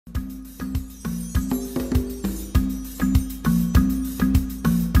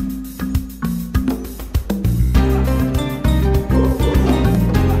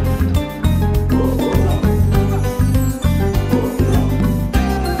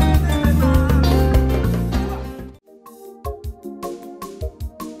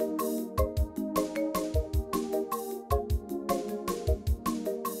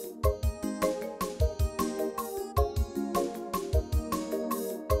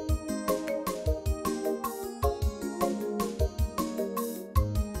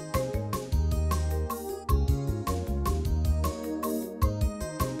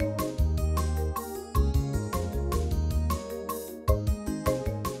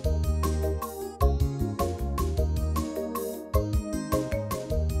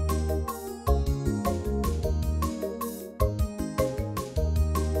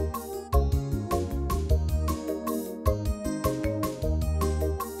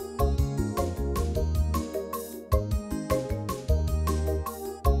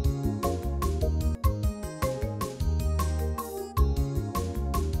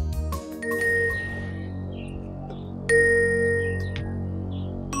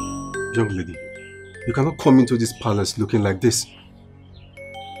Young lady, you cannot come into this palace looking like this.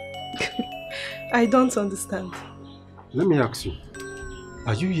 I don't understand. Let me ask you,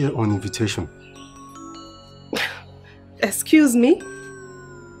 are you here on invitation? Excuse me?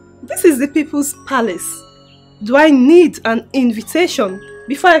 This is the people's palace. Do I need an invitation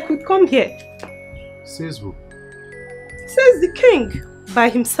before I could come here? Says who? Says the king by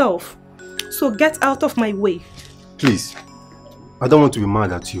himself. So get out of my way. Please, I don't want to be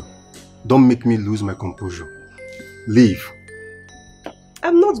mad at you. Don't make me lose my composure. Leave.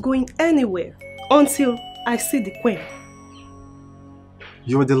 I'm not going anywhere until I see the queen.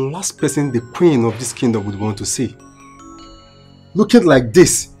 You are the last person the queen of this kingdom would want to see. Looking like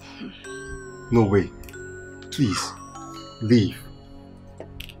this. No way. Please, leave.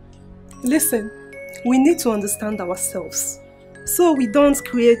 Listen, we need to understand ourselves so we don't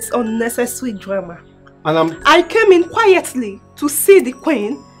create unnecessary drama. And I came in quietly to see the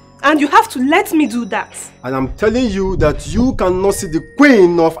queen, and you have to let me do that. And I'm telling you that you cannot see the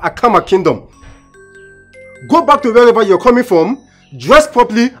queen of Akama Kingdom. Go back to wherever you're coming from, dress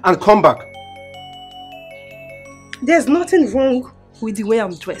properly and come back. There's nothing wrong with the way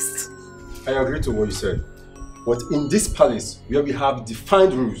I'm dressed. I agree to what you said. But in this palace, where we have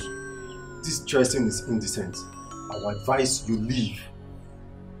defined rules, this dressing is indecent. I would advise you leave.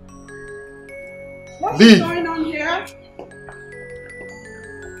 What's going on here?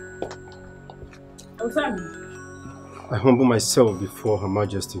 I humble myself before Her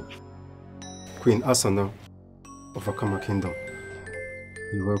Majesty, Queen Asana of Akama Kingdom.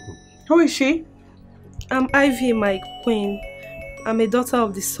 You're welcome. Who is she? I'm Ivy, my queen. I'm a daughter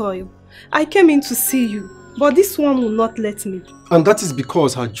of the soil. I came in to see you, but this one will not let me. And that is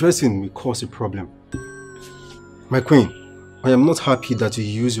because her dressing will cause a problem. My queen, I am not happy that you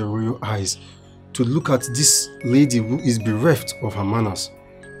use your royal eyes to look at this lady who is bereft of her manners.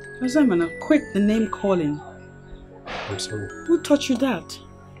 Ozamana, quit the name calling. I'm sorry. Who taught you that?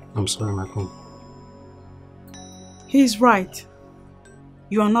 I'm sorry, my queen. He's right.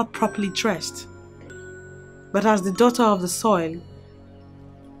 You are not properly dressed. But as the daughter of the soil,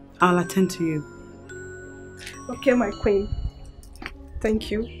 I'll attend to you. Okay, my queen.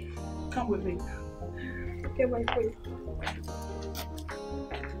 Thank you. Come with me. Okay, my queen.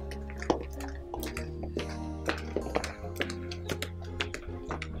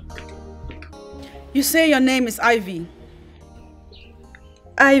 You say your name is Ivy.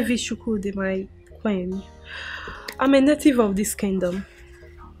 Ivy Shukude, my queen. I'm a native of this kingdom.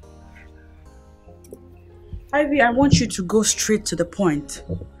 Ivy, I want you to go straight to the point.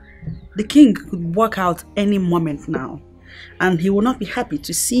 The king could walk out any moment now, and he will not be happy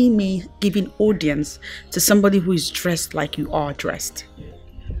to see me giving audience to somebody who is dressed like you are dressed.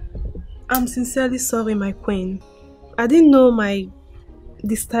 I'm sincerely sorry, my queen. I didn't know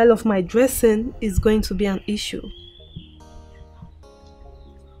the style of my dressing is going to be an issue.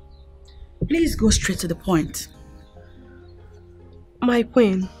 Please go straight to the point. My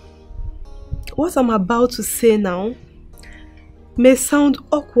queen, what I'm about to say now may sound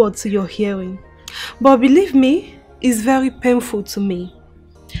awkward to your hearing, but believe me, it's very painful to me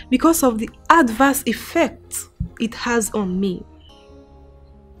because of the adverse effect it has on me.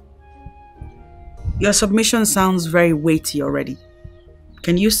 Your submission sounds very weighty already.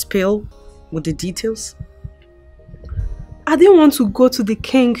 Can you spill with the details? I didn't want to go to the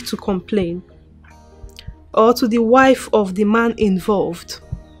king to complain or to the wife of the man involved.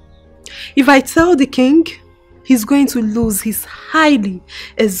 If I tell the king, he's going to lose his highly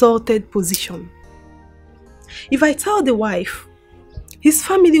exalted position. If I tell the wife, his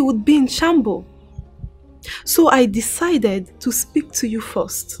family would be in shambles. So I decided to speak to you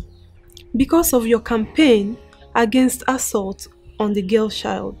first because of your campaign against assault on the girl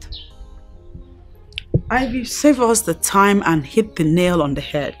child. Ivy, save us the time and hit the nail on the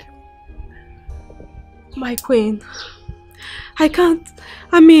head. My queen, I can't,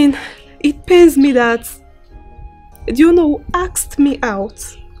 it pains me that, who asked me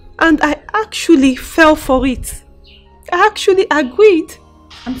out and I actually fell for it. I actually agreed.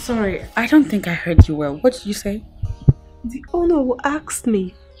 I'm sorry, I don't think I heard you well. What did you say? The owner who asked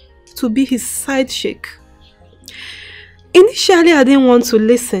me to be his side chick. Initially, I didn't want to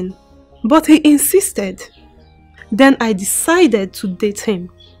listen, but he insisted. Then I decided to date him,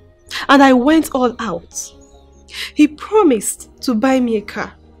 and I went all out. He promised to buy me a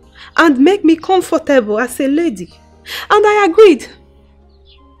car and make me comfortable as a lady, and I agreed.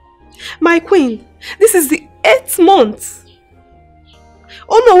 My queen, this is the 8th month.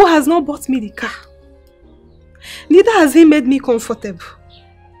 Ono has not bought me the car. Neither has he made me comfortable.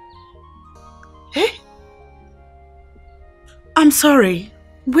 I'm sorry.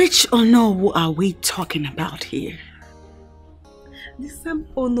 Which Onowu are we talking about here? The same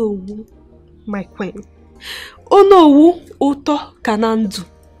Onowu, my queen. Onowu Uto Kanandu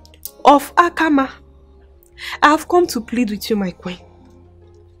of Akama. I have come to plead with you, my queen.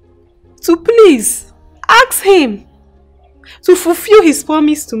 To please ask him to fulfill his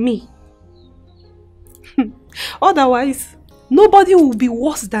promise to me. Otherwise, nobody will be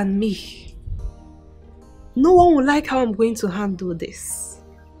worse than me. No one will like how I'm going to handle this,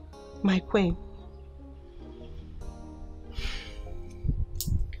 my queen.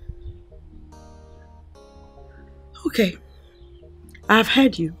 Okay, I've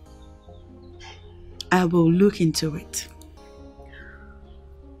heard you. I will look into it.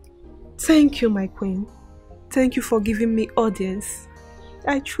 Thank you, my queen. Thank you for giving me audience.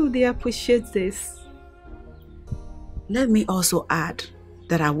 I truly appreciate this. Let me also add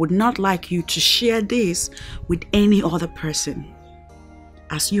that I would not like you to share this with any other person.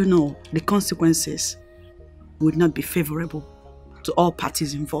 As you know, the consequences would not be favorable to all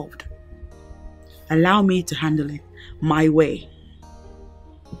parties involved. Allow me to handle it my way.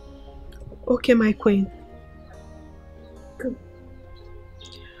 Okay, my queen. Good.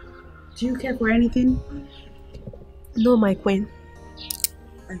 Do you care for anything? No, my queen.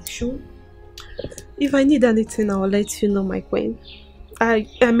 Are you sure? If I need anything, I will let you know, my queen. I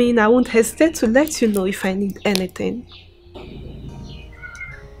mean, I won't hesitate to let you know if I need anything.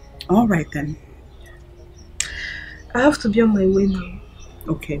 All right then. I have to be on my way now.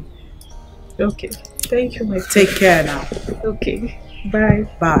 Okay. Okay. Thank you, my queen. Take care now. Okay. Bye.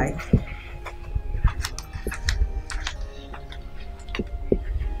 Bye.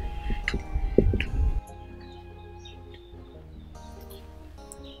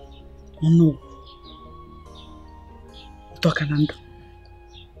 Oh no. Tokanando.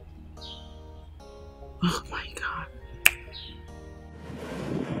 Oh my God.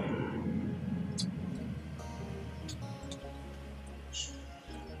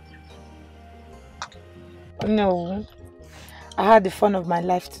 No. I had the fun of my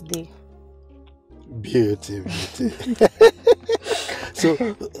life today. Beauty. So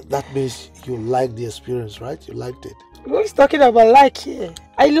that means you liked the experience, right? You liked it. Who is talking about like here?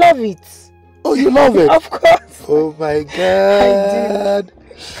 I love it. Oh, you love it? Of course. Oh my God.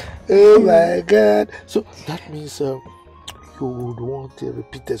 Oh my God. So that means you would want a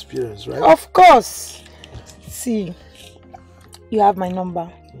repeat experience, right? Of course. See, you have my number.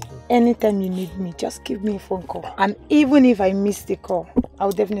 Anytime you need me, just give me a phone call. And even if I miss the call,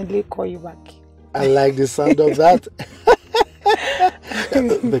 I'll definitely call you back. I like the sound of that.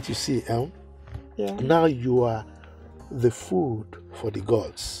 But you see, yeah. Now you are the food for the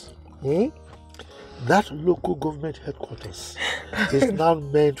gods. That local government headquarters is now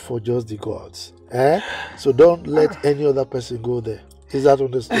meant for just the gods. So don't let any other person go there. Is that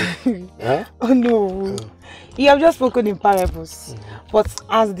understood? Oh no. You have just spoken in parables. But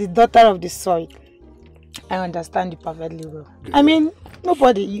as the daughter of the soil, I understand you perfectly well. Good. I mean,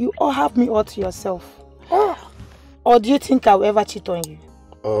 nobody, you all have me all to yourself. Or do you think I'll ever cheat on you?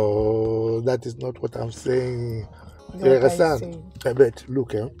 Oh, that is not what I'm saying. You understand? But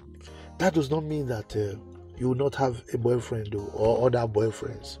look, that does not mean that you will not have a boyfriend or other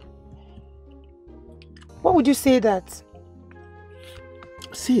boyfriends. What would you say that?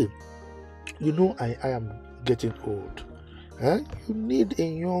 See, you know I am getting old. You need a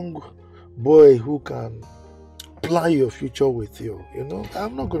young boy who can plan your future with you. You know,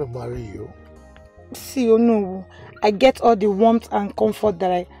 I'm not going to marry you. See, oh no, I get all the warmth and comfort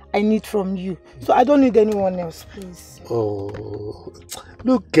that I need from you. So I don't need anyone else, please. Oh,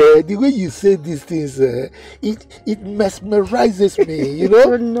 look, the way you say these things, it mesmerizes me, you know?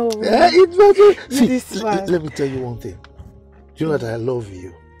 Oh no. See, let me tell you one thing. Do you know that I love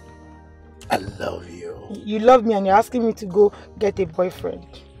you? I love you. You love me and you're asking me to go get a boyfriend.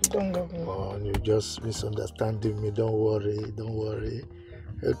 You don't love me. Oh, you're just misunderstanding me. Don't worry.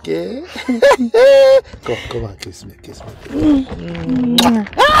 Okay? Come on, kiss me.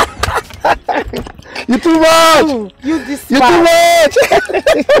 You're too much! You're too much!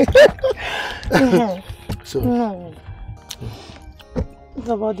 So, what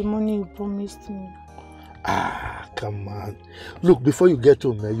about the money you promised me? Come on. Look, before you get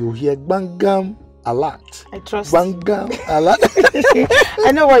home, you'll hear bangam a lot. I trust bangam a lot.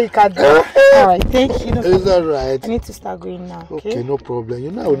 I know what you can do. Alright, thank you. No it's alright. I need to start going now. Okay, no problem.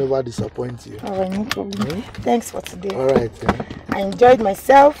 You know I will never disappoint you. Alright, no problem. Thanks for today. Alright. I enjoyed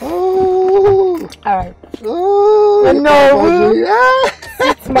myself. Oh. Alright. Oh. No.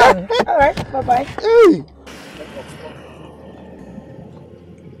 Sweet man. Alright, bye-bye. Hey.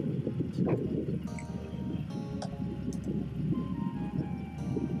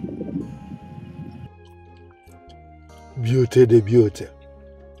 Beauty the beauty.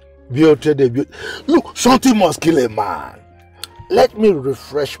 Beauty the beauty. Look, something must kill a man. Let me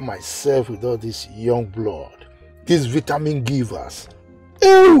refresh myself with all this young blood. These vitamin givers.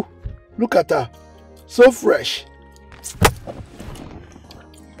 Ew! Look at her. So fresh.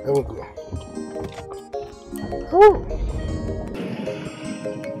 There we go. Oh.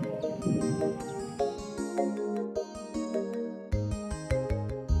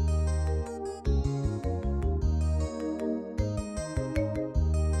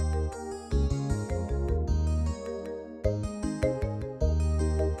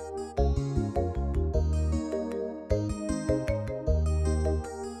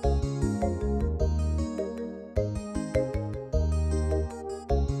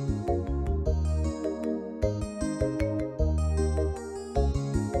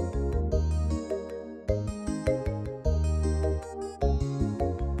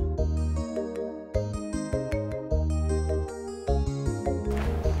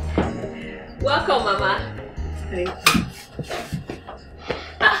 Welcome, Mama. Thank you.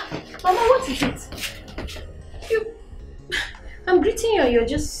 Mama, what is it? I'm greeting you and you're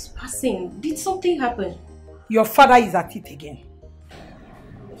just passing. Did something happen? Your father is at it again.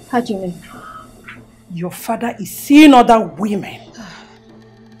 How do you mean? Your father is seeing other women.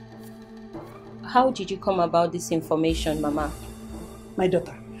 How did you come about this information, Mama? My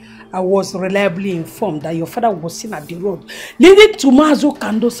daughter, I was reliably informed that your father was seen at the road leading to Mazo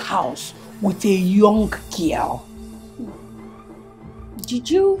Kando's house with a young girl. Did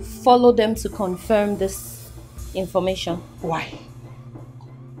you follow them to confirm this information? Why?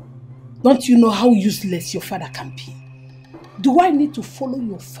 Don't you know how useless your father can be? Do I need to follow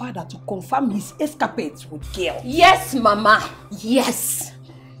your father to confirm his escapades with girls? Yes, Mama. Yes.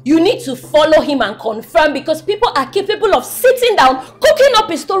 You need to follow him and confirm because people are capable of sitting down, cooking up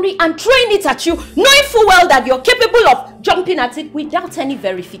a story and throwing it at you, knowing full well that you're capable of jumping at it without any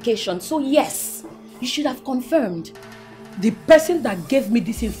verification. So yes, you should have confirmed. The person that gave me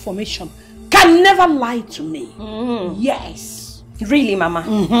this information can never lie to me. Yes. Really,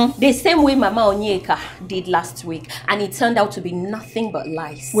 Mama? The same way Mama Onyeka did last week, and it turned out to be nothing but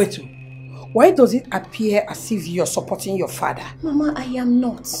lies. Wait, why does it appear as if you're supporting your father? Mama, I am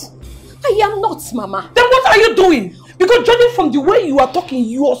not. I am not, Mama. Then what are you doing? Because judging from the way you are talking,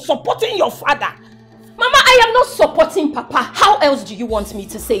 you are supporting your father. Mama, I am not supporting Papa. How else do you want me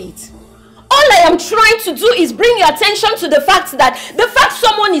to say it? All I am trying to do is bring your attention to the fact that the fact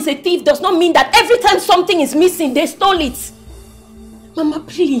someone is a thief does not mean that every time something is missing, they stole it. Mama,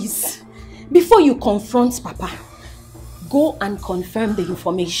 please, before you confront Papa, go and confirm the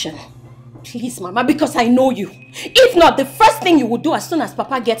information. Please, Mama, because I know you. If not, the first thing you will do as soon as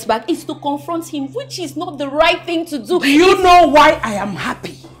Papa gets back is to confront him, which is not the right thing to do. Do you know why I am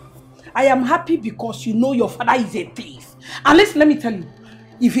happy? I am happy because you know your father is a thief. And let me tell you,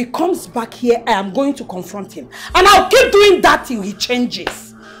 if he comes back here, I am going to confront him. And I'll keep doing that till he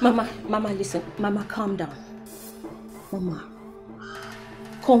changes. Mama, listen. Mama, calm down. Mama,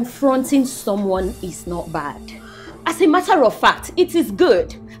 confronting someone is not bad. As a matter of fact, it is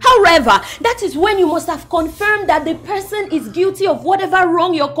good. However, that is when you must have confirmed that the person is guilty of whatever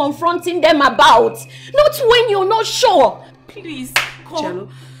wrong you're confronting them about. Not when you're not sure. Please, come.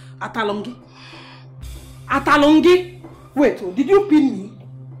 Chelo, Atalongi? Wait, did you pin me?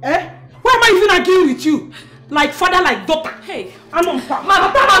 Eh? Why am I even arguing with you? Like father, like daughter. Hey. I'm on top.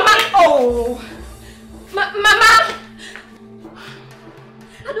 Mama, oh. Mama.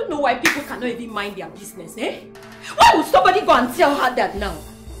 I don't know why people cannot even mind their business, eh? Why would somebody go and tell her that now?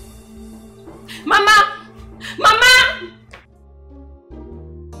 Mama! Mama!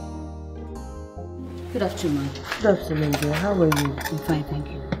 Good afternoon. Good afternoon, dear. How are you? I'm fine, thank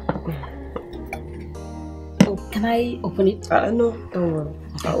you. Oh, can I open it? No, don't worry.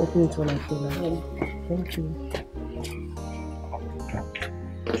 I'll open it when I feel like it. Thank you.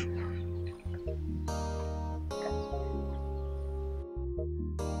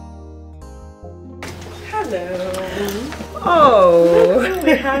 Hello. Oh,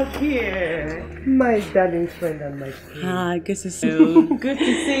 we have here my darling friend and my friend. Hi, good to see you. Good to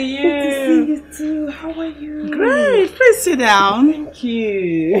see you. Good to see you too. How are you? Great. Please sit down. Thank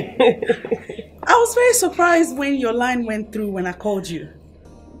you. I was very surprised when your line went through when I called you.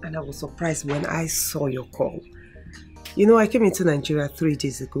 And I was surprised when I saw your call. You know, I came into Nigeria 3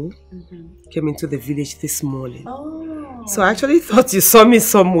 days ago. Came into the village this morning. Oh. So I actually thought you saw me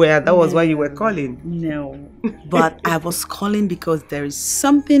somewhere. That was why you were calling. No. But I was calling because there is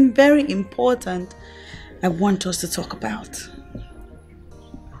something very important I want us to talk about.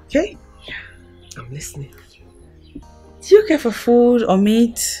 Okay? I'm listening. Do you care for food or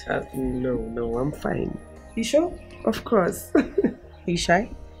meat? No, I'm fine. You sure? Of course. Are you shy?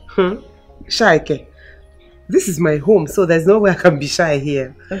 Shy, okay. This is my home, so there's no way I can be shy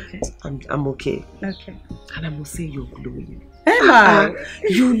here. Okay. I'm okay. Okay. And I must say you're glowing. Emma!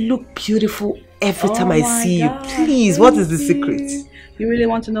 You look beautiful every time I see God, you. Please, what is the secret? You really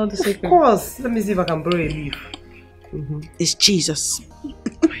want to know the secret? Of course. Let me see if I can borrow a leaf. It's Jesus.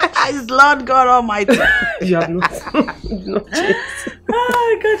 It's Lord God Almighty. You have not changed.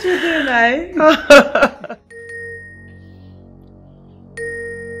 I got you there, right?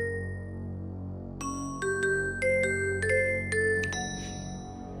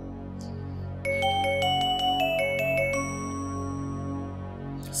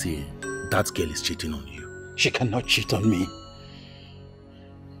 See, that girl is cheating on you. She cannot cheat on me.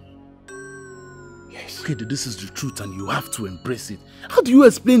 Yes. Okay, this is the truth and you have to embrace it. How do you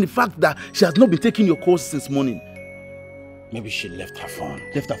explain the fact that she has not been taking your calls since morning? Maybe she left her phone.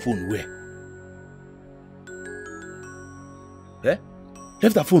 Left her phone where? Eh?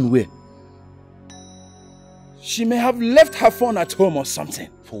 Left her phone where? She may have left her phone at home or something.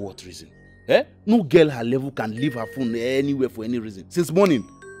 For what reason? Eh? No girl her level can leave her phone anywhere for any reason. Since morning.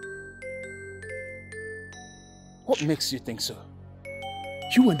 What makes you think so?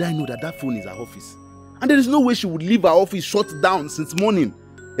 You and I know that that phone is her office. And there is no way she would leave her office shut down since morning.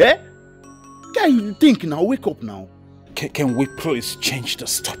 Eh? Guy, you think now? Wake up now. Can we please change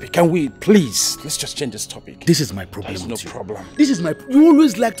this topic? Can we please? Let's just change this topic. This is my problem. There's no problem. This is my... You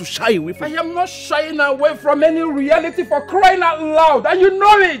always like to shy away from... I am not shying away from any reality, for crying out loud, and you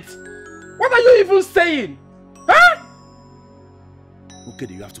know it. What are you even saying? Huh? Okay,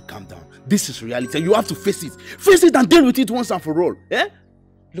 then you have to calm down. This is reality. You have to face it. Face it and deal with it once and for all. Eh?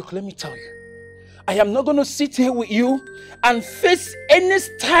 Look, let me tell you. I am not going to sit here with you and face any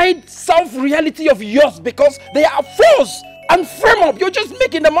style self-reality of yours because they are false and frame up. You're just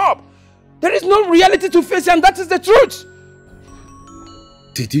making them up. There is no reality to face, and that is the truth.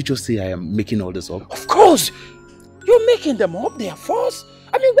 Did you just say I am making all this up? Of course. You're making them up. They are false.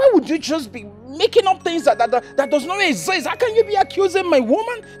 I mean, why would you just be making up things that does not exist? How can you be accusing my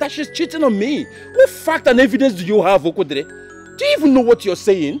woman that she's cheating on me? What fact and evidence do you have, Okodre? Do you even know what you're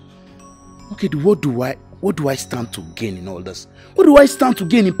saying? Okay, what do I stand to gain in all this? What do I stand to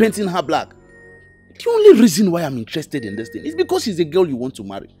gain in painting her black? The only reason why I'm interested in this thing is because she's a girl you want to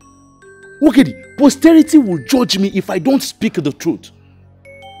marry. Okedi, posterity will judge me if I don't speak the truth.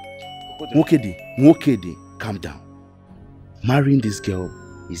 Okedi, calm down. Marrying this girl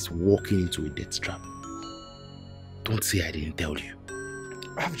is walking into a death trap. Don't say I didn't tell you.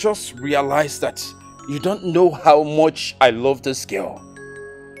 I've just realized that you don't know how much I love this girl.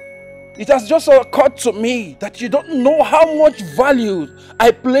 It has just occurred to me that you don't know how much value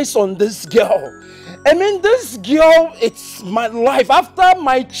I place on this girl. I mean, this girl, it's my life. After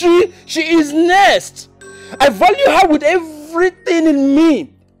my chi, she is next. I value her with everything in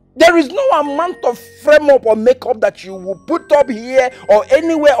me. There is no amount of frame up or makeup that you will put up here or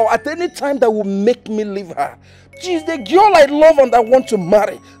anywhere or at any time that will make me leave her. She is the girl I love and I want to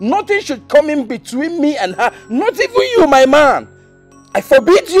marry. Nothing should come in between me and her. Not even you, my man. I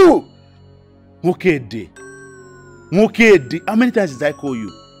forbid you. Okedi, how many times did I call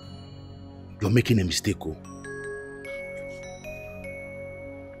you? You're making a mistake, oh.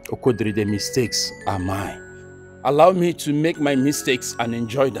 Okodri, the mistakes are mine. Allow me to make my mistakes and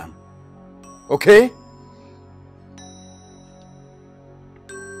enjoy them. Okay?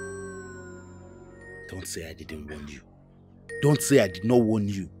 Don't say I didn't warn you. Don't say I did not warn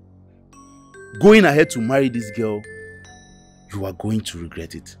you. Going ahead to marry this girl, you are going to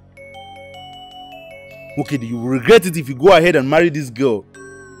regret it. Okay, you will regret it if you go ahead and marry this girl.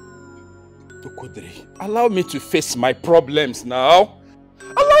 Okodri, allow me to face my problems now.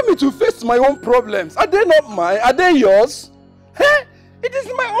 Allow me to face my own problems. Are they not mine? Are they yours? Hey, it is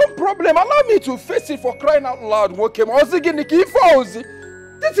my own problem. Allow me to face it, for crying out loud.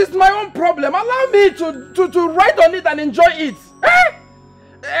 This is my own problem. Allow me to write on it and enjoy it.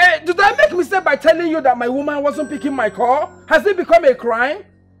 Hey, did I make a mistake by telling you that my woman wasn't picking my call? Has it become a crime?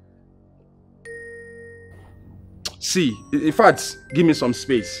 See, in fact, give me some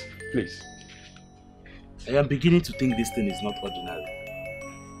space, please. I am beginning to think this thing is not ordinary.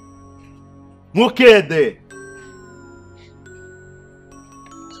 Mokede!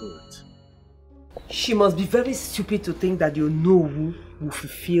 She must be very stupid to think that you know who will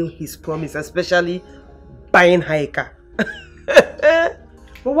fulfill his promise, especially buying her a car.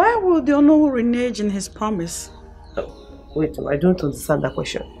 But why would Onowu renege in his promise? Wait, I don't understand that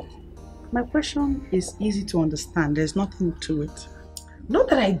question. My question is easy to understand. There's nothing to it. Not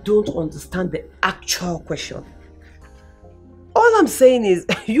that I don't understand the actual question. All I'm saying is,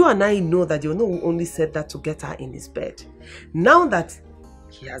 you and I know that you know who only said that to get her in his bed. Now that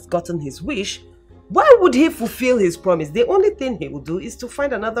he has gotten his wish, why would he fulfill his promise? The only thing he will do is to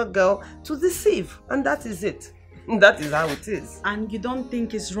find another girl to deceive. And that is it. That is how it is. And you don't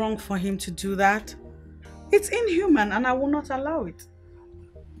think it's wrong for him to do that? It's inhuman and I will not allow it.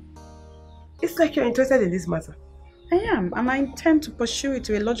 It's like you're interested in this matter. I am, and I intend to pursue it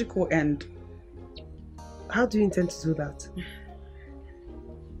to a logical end. How do you intend to do that?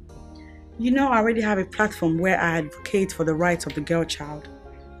 You know, I already have a platform where I advocate for the rights of the girl child.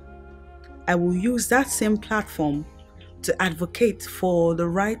 I will use that same platform to advocate for the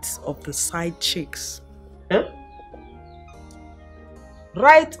rights of the side chicks. Huh?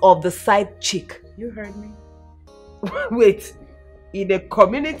 Right of the side chick? You heard me. Wait, in a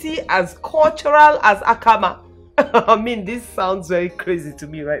community as cultural as Akama? I mean, this sounds very crazy to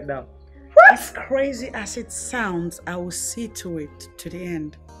me right now. What? As crazy as it sounds, I will see to it to the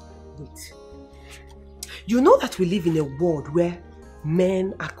end. Wait. You know that we live in a world where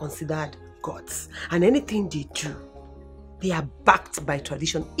men are considered gods, and anything they do, they are backed by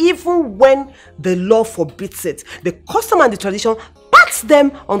tradition. Even when the law forbids it, the custom and the tradition pats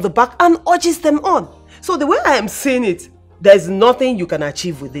them on the back and urges them on. So the way I am seeing it, there's nothing you can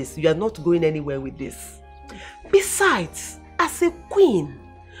achieve with this. You are not going anywhere with this. Besides, as a queen,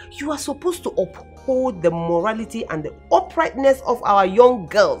 you are supposed to uphold the morality and the uprightness of our young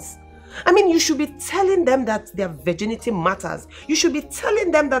girls. I mean, you should be telling them that their virginity matters. You should be telling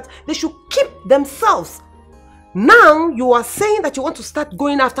them that they should keep themselves. Now, you are saying that you want to start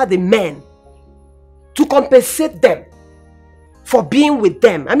going after the men to compensate them for being with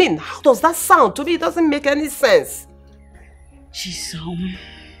them. I mean, how does that sound? To me, it doesn't make any sense. Chisom,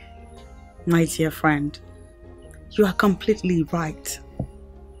 my dear friend, you are completely right.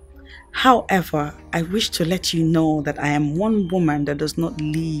 However, I wish to let you know that I am one woman that does not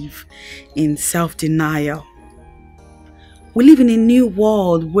live in self-denial. We live in a new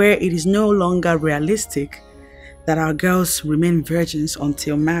world where it is no longer realistic that our girls remain virgins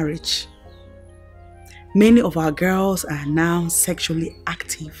until marriage. Many of our girls are now sexually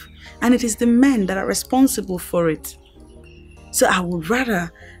active, and it is the men that are responsible for it. So I would rather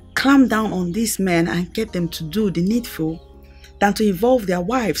clamp down on these men and get them to do the needful than to involve their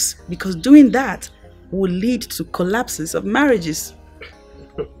wives, because doing that will lead to collapses of marriages.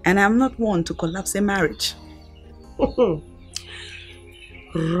 And I'm not one to collapse a marriage.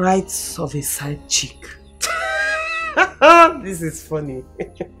 Rights of a side chick. This is funny.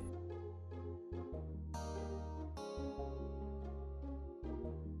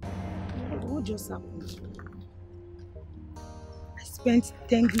 What just happened? I spent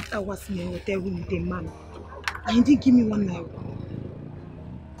 10 good hours in a hotel room with a man, and he didn't give me 1 naira.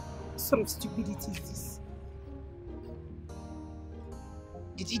 What sort of stupidity is this?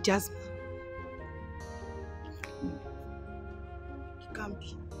 Did he just... It can't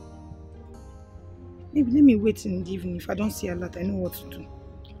be. Maybe let me wait in the evening. If I don't see a lot, I know what to do.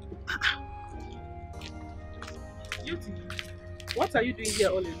 What are you doing here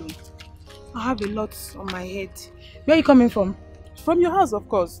all alone? I have a lot on my head. Where are you coming from? From your house, of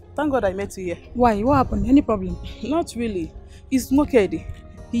course. Thank God I met you here. Why? What happened? Any problem? Not really. It's Mokedi.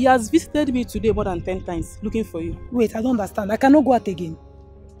 He has visited me today more than 10 times, looking for you. Wait, I don't understand. I cannot go out again.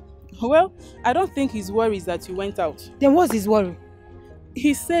 Well, I don't think his worry is that you went out. Then what's his worry?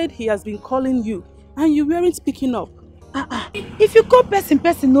 He said he has been calling you, and you weren't picking up. If you call person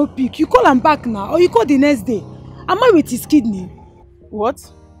no pick, you call him back now, or you call the next day. Am I with his kidney? What?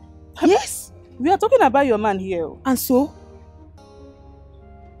 Yes. We are talking about your man here. And so?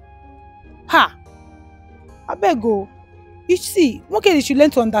 Ha! I beg go. You see, Mokedi should learn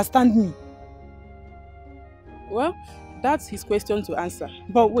to understand me. Well, that's his question to answer.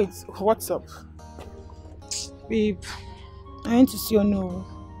 But wait, what's up? Babe, I want to see Ono.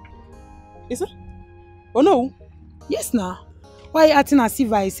 Is it? Ono? Yes, now. Why are you acting as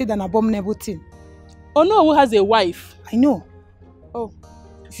if I said an abominable thing? Ono has a wife. I know. Oh,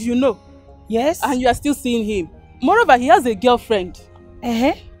 you know? Yes. And you are still seeing him. Moreover, he has a girlfriend.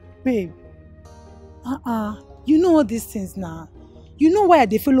 Babe. You know all these things now. You know why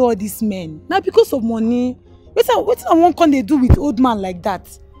they follow all these men. Now because of money. What can they do with old man like that?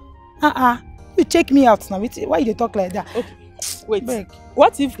 You check me out now. Why you talk like that? Okay. Wait. Beg.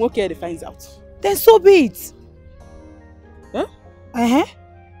 What if Mokedi finds out? Then so be it. Huh?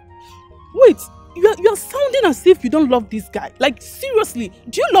 Wait. You're sounding as if you don't love this guy. Like, seriously,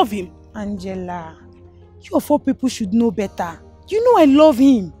 do you love him? Angela, you of all people should know better. You know I love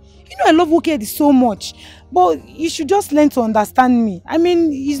him. You know I love Mokedi so much. But you should just learn to understand me. I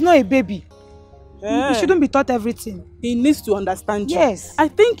mean, he's not a baby. He shouldn't be taught everything. He needs to understand you. Yes. I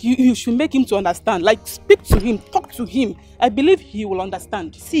think you should make him to understand. Like, speak to him, talk to him. I believe he will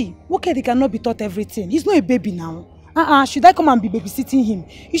understand. See, Wokedi cannot be taught everything. He's not a baby now. Should I come and be babysitting him?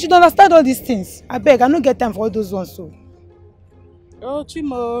 You should understand all these things. I beg, I don't get time for all those ones. So. Oh,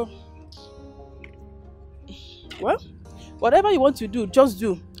 Chimo. Well, whatever you want to do, just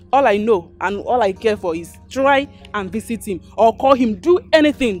do. All I know and all I care for is try and visit him or call him. Do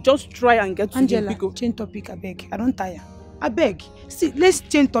anything. Just try and get to him. Angela, change topic, I beg. I don't tire. I beg. See, let's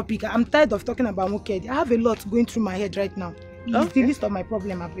change topic. I'm tired of talking about Wokedi. I have a lot going through my head right now. It's the least of my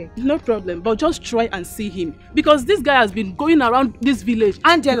problem, I beg. No problem, but just try and see him. Because this guy has been going around this village.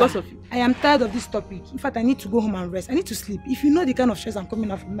 Angela, because of you. I am tired of this topic. In fact, I need to go home and rest. I need to sleep. If you know the kind of stress I'm coming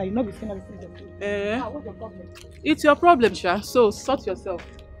out from now, you'll not be saying all these things. What's your problem? It's your problem, Sha. So sort yourself.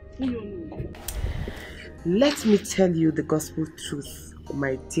 Let me tell you the gospel truth,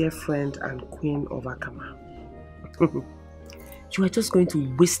 my dear friend and queen of Akama. You are just going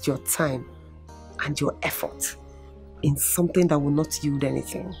to waste your time and your effort in something that will not yield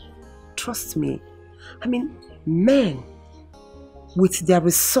anything. Trust me. I mean, men with their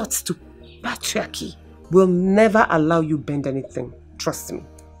resort to patriarchy will never allow you bend anything. Trust me.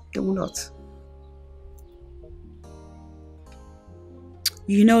 They will not.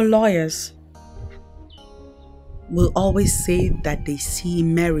 You know, lawyers will always say that they see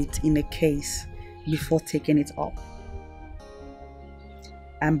merit in a case before taking it up.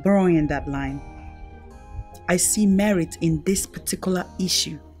 I'm borrowing that line. I see merit in this particular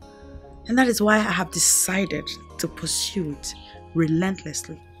issue, and that is why I have decided to pursue it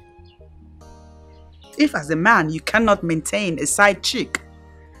relentlessly. If as a man you cannot maintain a side chick,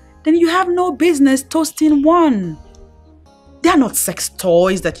 then you have no business toasting one. They are not sex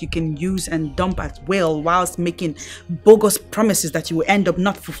toys that you can use and dump at will whilst making bogus promises that you will end up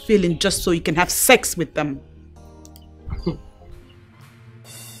not fulfilling just so you can have sex with them.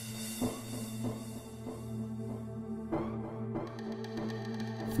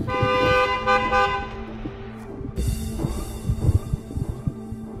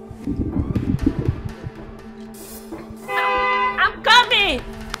 I'm coming!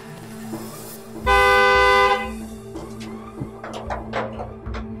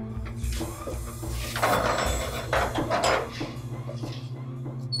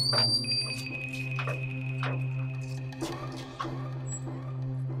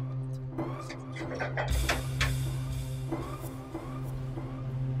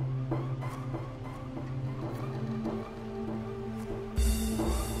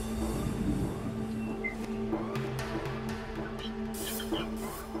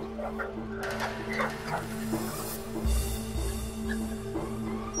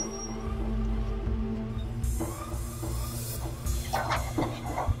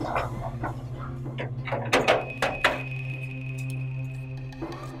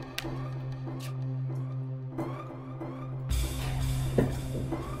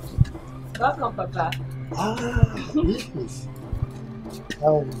 Welcome, Papa. Business.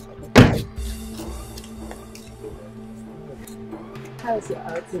 How's your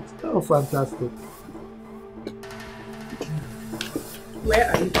outing? Oh, fantastic.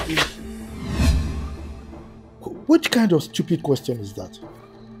 Where are you going? Which kind of stupid question is that?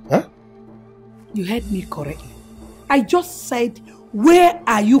 Huh? You heard me correctly. I just said, where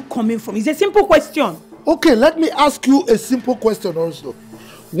are you coming from? It's a simple question. Okay, let me ask you a simple question also.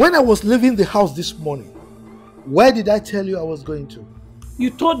 When I was leaving the house this morning, where did I tell you I was going to? You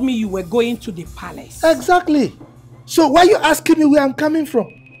told me you were going to the palace. Exactly. So why are you asking me where I'm coming from?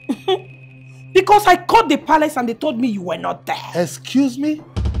 Because I called the palace and they told me you were not there. Excuse me?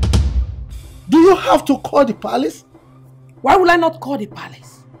 Do you have to call the palace? Why will I not call the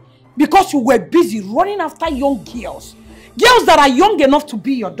palace? Because you were busy running after young girls. Girls that are young enough to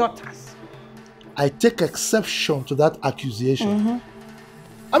be your daughters. I take exception to that accusation.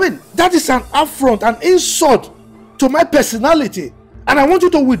 I mean, that is an affront, an insult to my personality. And I want you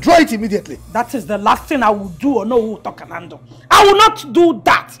to withdraw it immediately. That is the last thing I will do or know who talk and handle. I will not do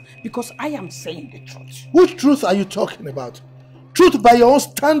that because I am saying the truth. Which truth are you talking about? Truth by your own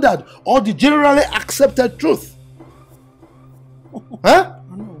standard or the generally accepted truth? Huh?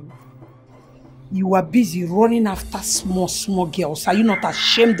 You are busy running after small girls. Are you not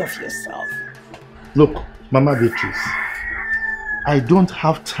ashamed of yourself? Look, Mama Beatrice, I don't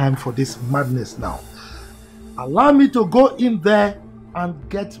have time for this madness now. Allow me to go in there and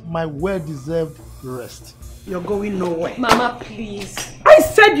get my well-deserved rest. You're going nowhere. Mama, please. I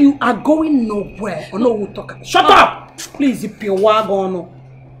said you are going nowhere. Or no, we'll talk. Shut up! Please, if you're wagon.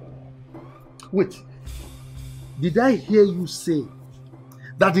 Wait. Did I hear you say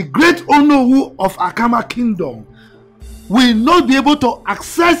that the great Onowu of Akama Kingdom will not be able to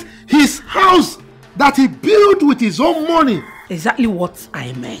access his house that he built with his own money. Exactly what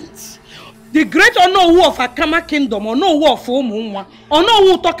I meant. The great Onowu of Akama Kingdom, Onowu of Omunwa,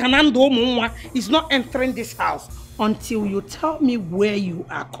 Onowu Tokanando Omunwa is not entering this house until you tell me where you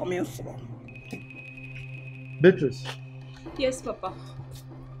are coming from. Beatrice. Yes, Papa.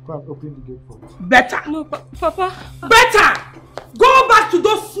 Go and open the gate for us. Better. No, Papa. Better! Go back to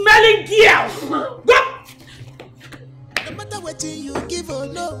those smelling girls! Go! No matter what you give or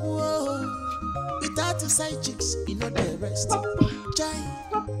no, without the side chicks, you know the rest. Jai,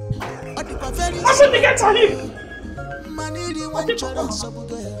 I'm going to get on him! Money, one child, some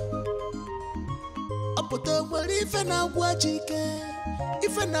girl. Apoto, well, if I now watch it,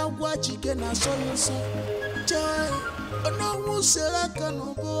 na so you so. Jai, no one say I can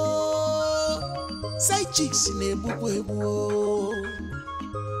go. Side chicks in a book.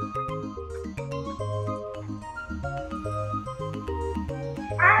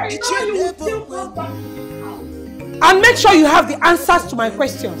 And make sure you have the answers to my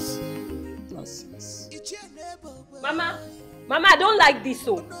questions. Mama, I don't like this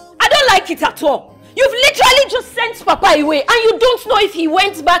so. I don't like it at all. You've literally just sent Papa away and you don't know if he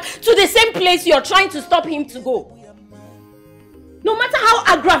went back to the same place you're trying to stop him to go. No matter how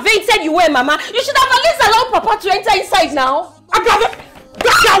aggravated you were, Mama, you should have at least allowed Papa to enter inside now. Aggravated?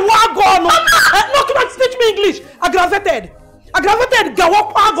 No, come on, teach me English. Aggravated. Aggravated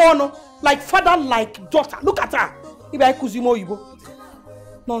gawapagono, like father, like daughter. Look at her. Iba Kuzimo Ibo.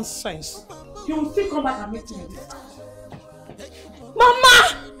 Nonsense. You will still come back and meet me. Mama!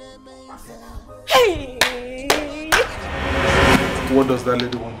 Hey! What does that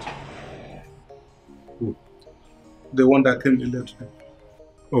lady want? Who? The one that came earlier today.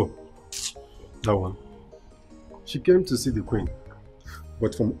 Oh, that one. She came to see the queen,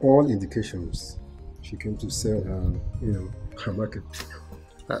 but from all indications, she came to sell her, her market.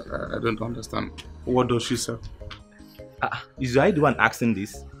 I don't understand. What does she sell? Is I the one asking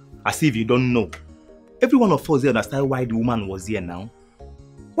this? As if you don't know. Every one of us here understand why the woman was here now.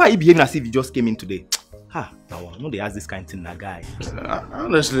 Why are you behaving as if you just came in today? No, they ask this kind of thing, a guy.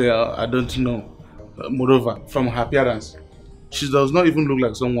 Honestly, I don't know. Moreover, from her appearance, she does not even look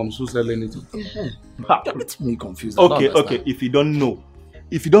like someone who sells anything. Get me confused. Okay. If you don't know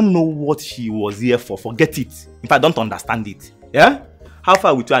what she was here for, forget it. If I don't understand it, yeah? How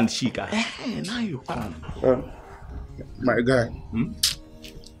far with you and Shika? Now you come. My guy,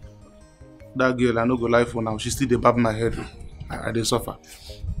 that girl, I no go lie for now. She still dey bab my head. I dey suffer.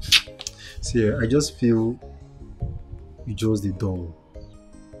 See, I just feel you chose the door.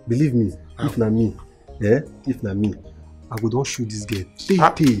 Believe me, if not me, I go don't shoot this girl.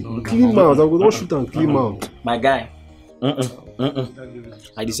 Clean mouth. I go don't shoot and clean mouth. My guy,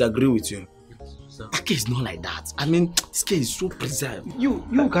 I disagree with you. That case is not like that. I mean, this case is so preserved. You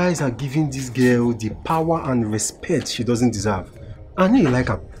guys are giving this girl the power and respect she doesn't deserve. I know you like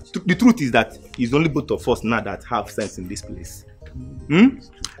her. The truth is that it's only both of us now that have sense in this place.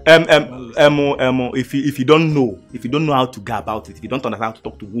 If you don't know how to go about it, if you don't understand how to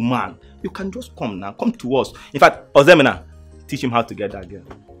talk to woman, you can just come to us. In fact, Ozemena, teach him how to get that girl.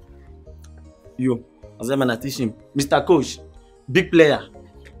 You, Ozemena, teach him. Mr. Coach, big player.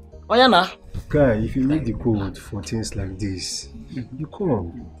 Oh yeah, nah. Guy, if you need the code for things like this, you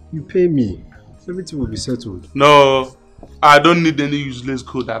come, you pay me, everything will be settled. No, I don't need any useless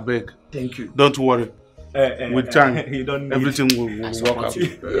code, I beg. Thank you. Don't worry. With time, everything will work out.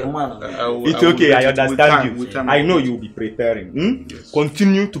 It's okay, I understand you. I know you will be preparing. Yes.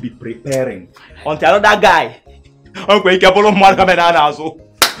 Continue to be preparing. Until another guy.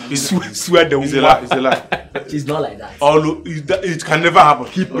 Swear the It's a lie. It's a lie. It's not like that. It can never happen.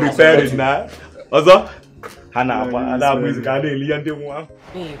 Keep preparing now. Also,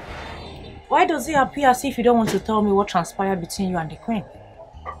 Babe, why does it appear as if you don't want to tell me what transpired between you and the queen?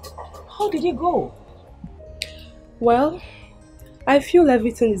 How did it go? Well, I feel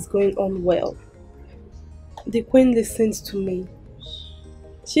everything is going on well. The queen listened to me.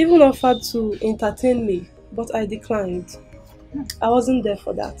 She even offered to entertain me, but I declined. I wasn't there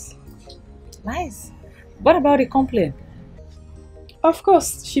for that. Nice. What about the complaint? Of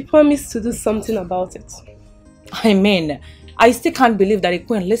course, she promised to do something about it. I mean, I still can't believe that the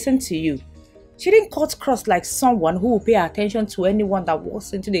queen listened to you. She didn't cut cross like someone who will pay attention to anyone that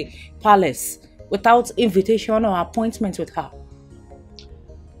walks into the palace without invitation or appointment with her.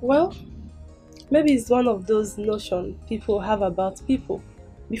 Well, maybe it's one of those notions people have about people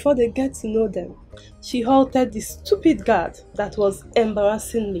before they get to know them. She halted the stupid guard that was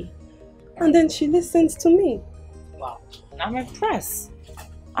embarrassing me. And then she listened to me. Wow, I'm impressed.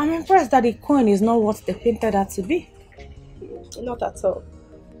 I'm impressed that the queen is not what they painted her to be. Not at all.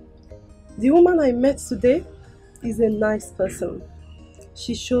 The woman I met today is a nice person.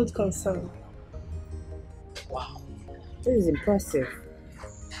 She showed concern. Wow, this is impressive.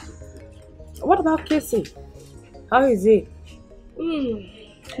 What about Casey? How is he?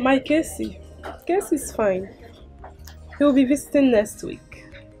 My Casey. Casey's fine. He'll be visiting next week.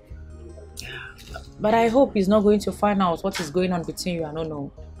 But I hope he's not going to find out what is going on between you. I don't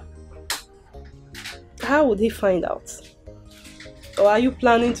know. How would he find out? Or are you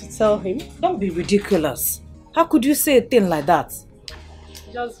planning to tell him? Don't be ridiculous. How could you say a thing like that?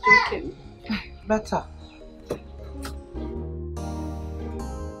 Just joking. Better.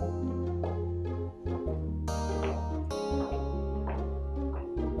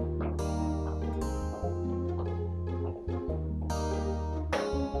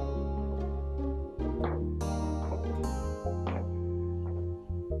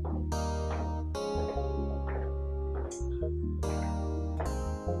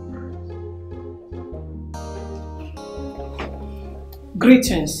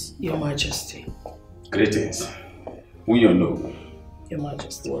 Greetings, Your Majesty. Greetings. Who you know? Your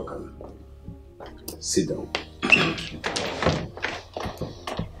Majesty. Welcome. Sit down. Thank you.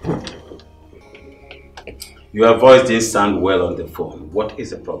 Your voice didn't sound well on the phone. What is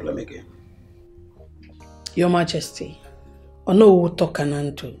the problem again? Your Majesty, Onowu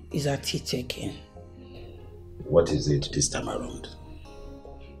Tokananto is at it again. What is it this time around?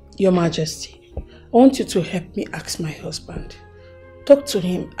 Your Majesty, I want you to help me ask my husband. Talk to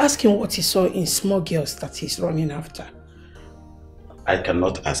him, ask him what he saw in small girls that he's running after. I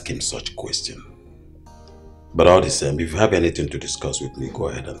cannot ask him such question. But all the same, if you have anything to discuss with me, go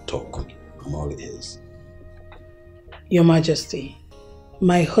ahead and talk. I'm all ears. Your Majesty,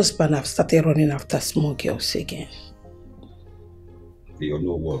 my husband have started running after small girls again. Do you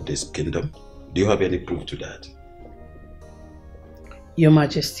know of this kingdom? Do you have any proof to that? Your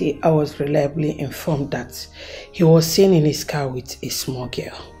Majesty, I was reliably informed that he was seen in his car with a small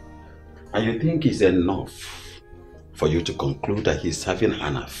girl. And you think it's enough for you to conclude that he's having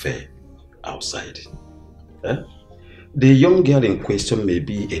an affair outside? Eh? The young girl in question may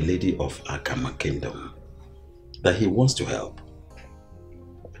be a lady of Akama Kingdom that he wants to help.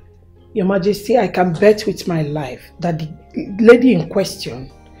 Your Majesty, I can bet with my life that the lady in question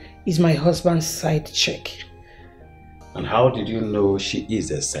is my husband's side chick. And how did you know she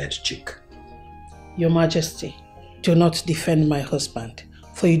is a side chick? Your Majesty, do not defend my husband,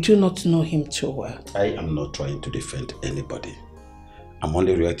 for you do not know him too well. I am not trying to defend anybody. I'm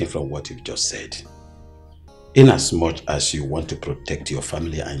only reacting from what you've just said. Inasmuch as you want to protect your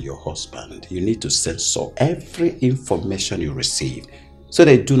family and your husband, you need to censor every information you receive so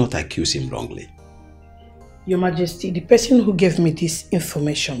they do not accuse him wrongly. Your Majesty, the person who gave me this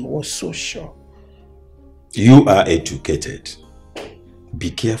information was so sure. You are educated. Be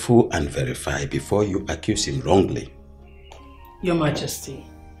careful and verify before you accuse him wrongly. Your Majesty,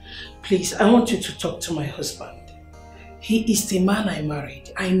 please, I want you to talk to my husband. He is the man I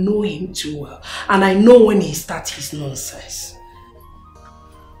married. I know him too well. And I know when he starts his nonsense.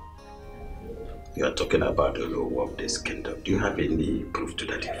 You are talking about the law of this kingdom. Do you have any proof to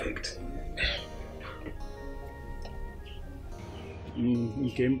that effect?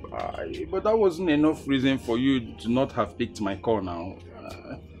 Okay, but that wasn't enough reason for you to not have picked my call now.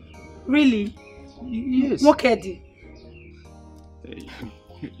 Really? Yes. What Eddie?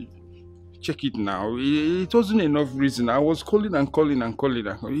 Check it now. It wasn't enough reason. I was calling and calling and calling.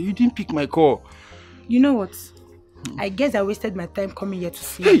 You didn't pick my call. You know what? I guess I wasted my time coming here to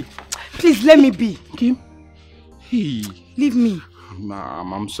see you. Please let me be. Kim? Hey. Leave me. Nah,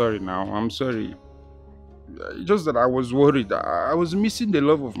 I'm sorry now. I'm sorry. Just that I was worried. I was missing the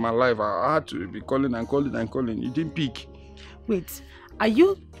love of my life. I had to be calling and calling and calling. You didn't pick. Wait, are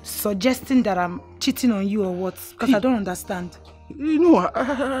you suggesting that I'm cheating on you or what? Because I don't understand. You know,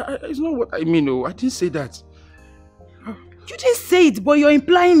 it's not what I mean. Oh, I didn't say that. You didn't say it, but you're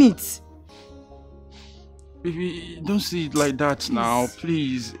implying it. Baby, don't see it like that now,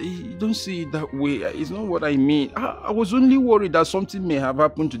 please. Don't see it that way. It's not what I mean. I was only worried that something may have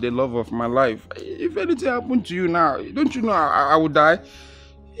happened to the love of my life. If anything happened to you now, don't you know I would die?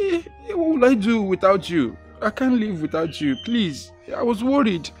 What will I do without you? I can't live without you, please. I was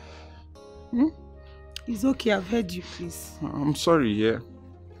worried. It's okay, I've heard you, please. I'm sorry, yeah.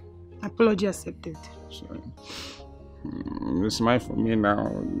 Apology accepted. Sorry. Smile for me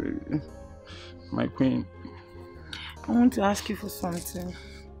now, my queen. I want to ask you for something.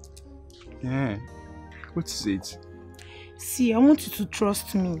 Yeah. What is it? See, I want you to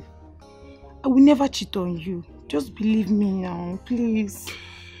trust me. I will never cheat on you. Just believe me now, please.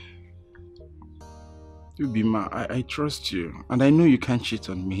 Ubima, I trust you, and I know you can't cheat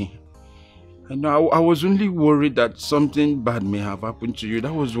on me. I know I was only worried that something bad may have happened to you.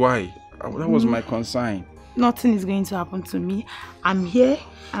 That was why. That was my concern. Nothing is going to happen to me. I'm here,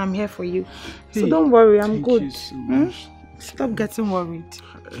 and I'm here for you. So don't worry, I'm good. Thank you so much. Stop getting worried.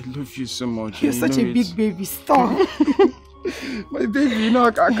 I love you so much. You're such a big baby. Stop. My baby, you know,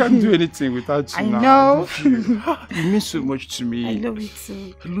 I can't do anything without you. I now. know. You mean so much to me. I love you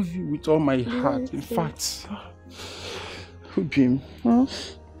too. I love you with all my heart. In fact, Ubim,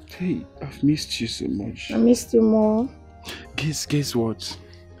 hey, I've missed you so much. I missed you more. Guess what?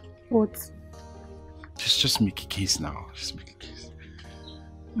 What? Just make a case now. Just make a case.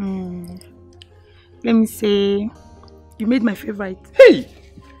 Let me say, you made my favorite. Hey!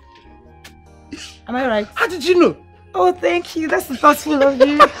 Am I right? How did you know? Oh, thank you. That's thoughtful of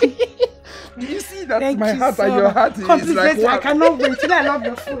you. You see that Thank my you heart so and your much. heart is Compliment like you. I one. cannot wait till I love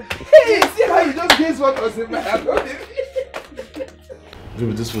your food. Hey, see how you just guess what was in my heart.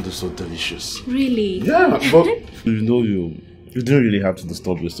 Baby, this food is so delicious. Really? Yeah, but you know you didn't really have to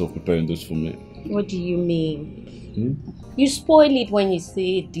disturb yourself preparing this for me. What do you mean? You spoil it when you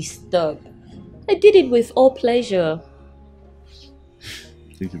say disturb. I did it with all pleasure.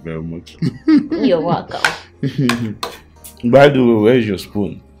 Thank you very much. You're welcome. By the way, where is your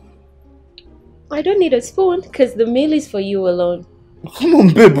spoon? I don't need a spoon because the meal is for you alone. Come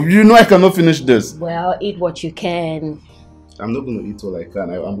on, babe. You know I cannot finish this. Well, eat what you can. I'm not going to eat all I can.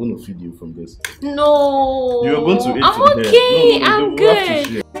 I'm going to feed you from this. No. You're going to eat I'm from okay. No, I'm good.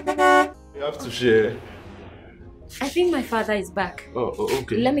 You have to share. I think my father is back. Oh,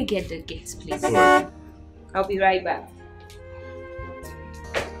 okay. Let me get the gates, please. Alright. I'll be right back.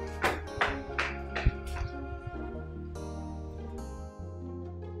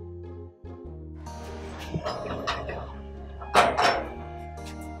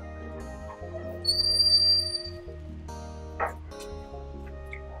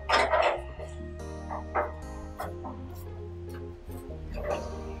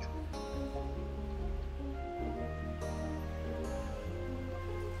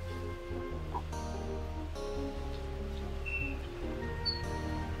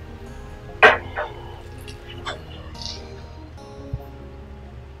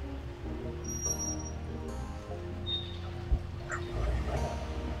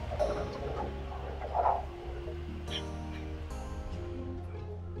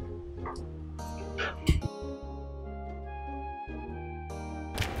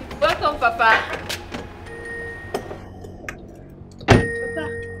 Welcome, Papa. Papa.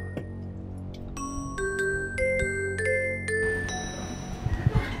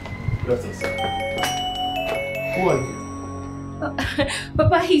 Who are you?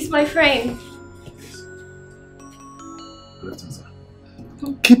 Papa, he's my friend.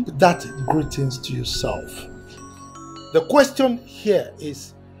 Keep that greetings to yourself. The question here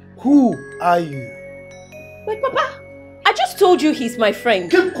is, who are you? But Papa, I just told you he's my friend.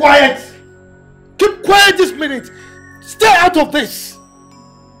 Keep quiet! Keep quiet this minute! Stay out of this!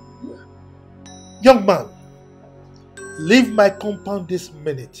 Young man, leave my compound this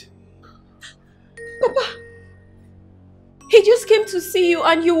minute. Papa, he just came to see you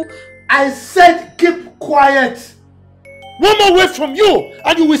and you... I said keep quiet! One more word from you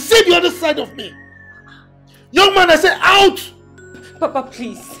and you will see the other side of me. Young man, I said out! Papa,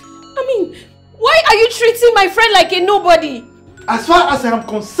 please. I mean, why are you treating my friend like a nobody? As far as I am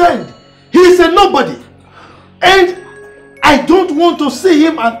concerned, he is a nobody. And I don't want to see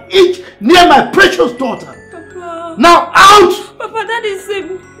him an inch near my precious daughter. Papa. Now out! Papa,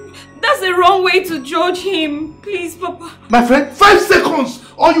 that's a wrong way to judge him. Please, Papa. My friend, 5 seconds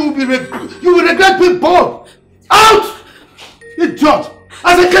or you will regret being born. Out! Idiot!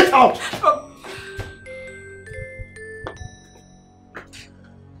 I said get out!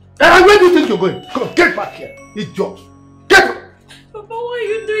 And where do you think you're going? Come, get back here, idiot! Get up! Papa, why are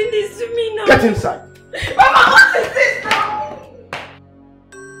you doing this to me now? Get inside! Papa, what is this now?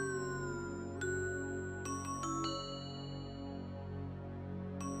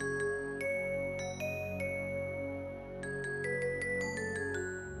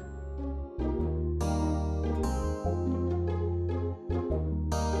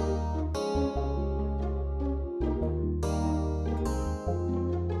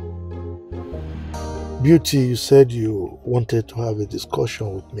 Beauty, you said you wanted to have a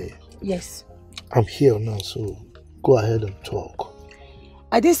discussion with me. Yes. I'm here now, so go ahead and talk.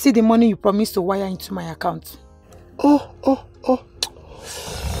 I didn't see the money you promised to wire into my account. Oh.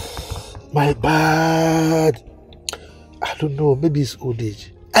 My bad. I don't know, maybe it's old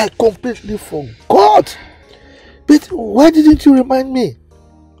age. I completely forgot. But why didn't you remind me?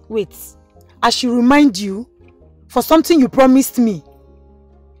 Wait, I should remind you for something you promised me.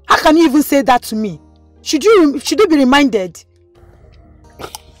 How can you even say that to me? Should you be reminded?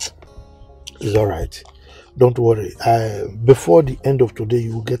 It's alright. Don't worry. Before the end of today,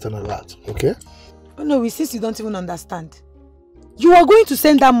 you will get an alert, okay? Oh no, since you don't even understand. You are going to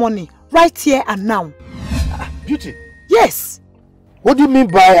send that money right here and now. Beauty? Yes. What do you mean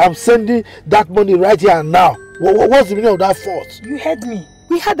by I'm sending that money right here and now? What's the meaning of that force? You heard me.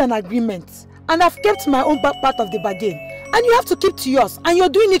 We had an agreement and I've kept my own part of the bargain. And you have to keep to yours. And you're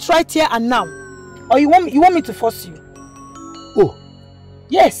doing it right here and now. Or you want me to force you? Oh.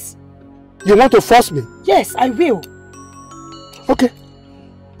 Yes. You want to force me? Yes, I will. Okay.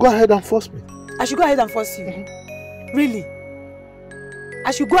 Go ahead and force me. I should go ahead and force you. Really?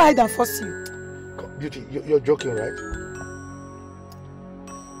 I should go ahead and force you. Beauty, you're joking, right?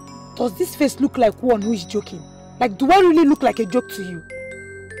 Does this face look like one who is joking? Like, do I really look like a joke to you?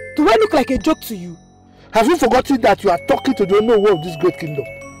 Do I look like a joke to you? Have you forgotten that you are talking to the owner of this great kingdom?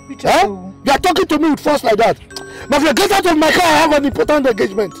 You are talking to me with force like that. But if you get out of my car, I have an important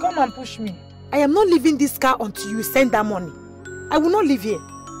engagement. Come and push me. I am not leaving this car until you send that money. I will not leave here.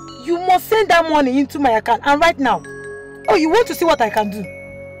 You must send that money into my account, and right now. Oh, you want to see what I can do?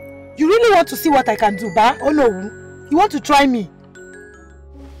 You really want to see what I can do, ba? Oh no, you want to try me?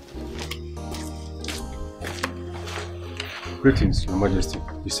 Greetings, Your Majesty.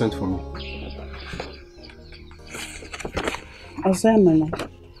 You sent for me. Osemana.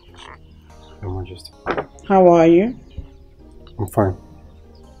 Your Majesty. How are you? I'm fine.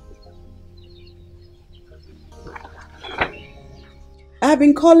 I've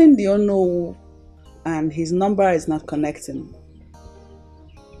been calling the Ono and his number is not connecting.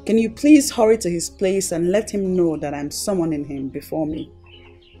 Can you please hurry to his place and let him know that I'm summoning him before me?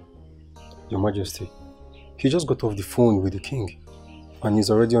 Your Majesty, he just got off the phone with the king and he's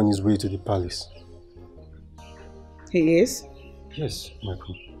already on his way to the palace. He is? Yes, my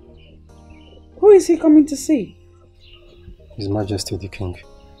queen. Who is he coming to see? His Majesty the King.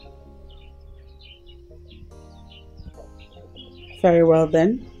 Very well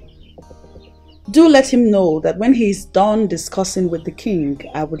then. Do let him know that when he is done discussing with the king,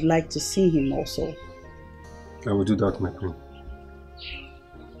 I would like to see him also. I will do that, my queen.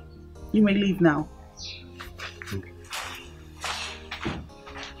 You may leave now.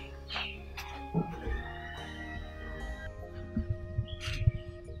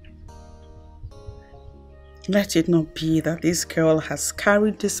 Let it not be that this girl has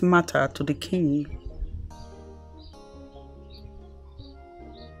carried this matter to the king.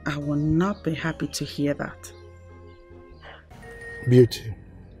 I will not be happy to hear that. Beauty,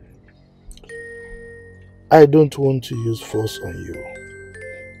 I don't want to use force on you.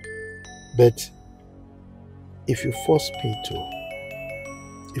 But if you force me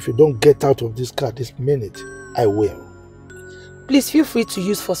to, if you don't get out of this car this minute, I will. Please feel free to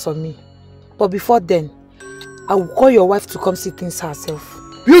use force on me. But before then, I will call your wife to come see things herself.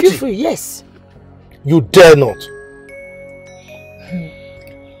 Beauty! Feel free, yes. You dare not.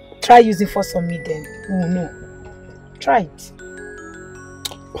 Try using force on me then. Oh no. Try it.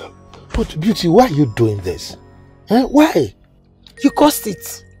 But Beauty, why are you doing this? Why? You caused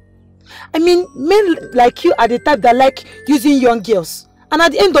it. I mean, men like you are the type that like using young girls. And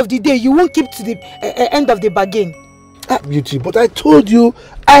at the end of the day, you won't keep to the end of the bargain. Beauty, but I told you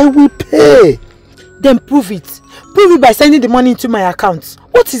I will pay. Then prove it. Prove it by sending the money into my account.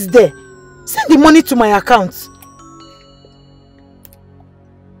 What is there? Send the money to my account.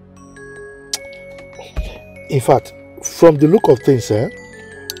 In fact, from the look of things,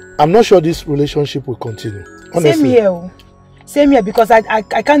 I'm not sure this relationship will continue. Honestly. Same here. Same here, because I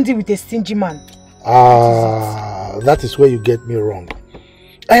can't deal with a stingy man. That is where you get me wrong.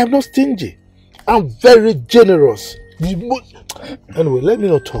 I am not stingy. I'm very generous. Anyway, let me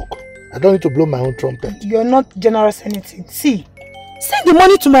not talk. I don't need to blow my own trumpet. You're not generous anything. See, send the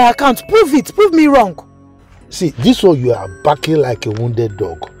money to my account. Prove it. Prove me wrong. See, this one you are backing like a wounded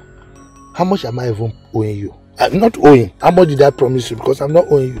dog. How much am I even owing you? I'm not owing. How much did I promise you? Because I'm not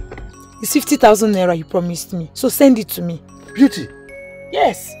owing you. It's 50,000 naira you promised me. So send it to me. Beauty?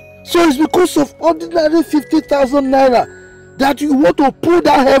 Yes. So it's because of ordinary 50,000 naira that you want to pull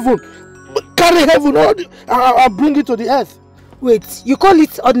down heaven, carry heaven, and bring it to the earth. Wait, you call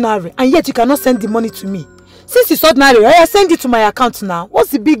it ordinary and yet you cannot send the money to me. Since it's ordinary, I send it to my account now.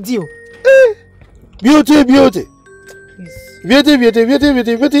 What's the big deal? Beauty, beauty. Beauty, beauty, beauty,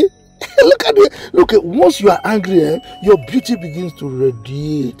 beauty, beauty. Look at me. Look, once you are angry, your beauty begins to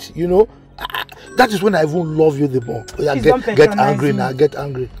radiate, you know. That is when I even love you the more. Yeah, get angry now, get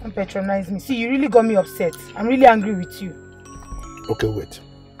angry. Don't patronize me. See, you really got me upset. I'm really angry with you. Okay, wait.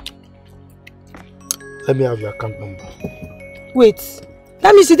 Let me have your account number. Wait.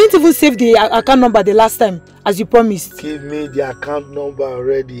 That means you didn't even save the account number the last time, as you promised. Give me the account number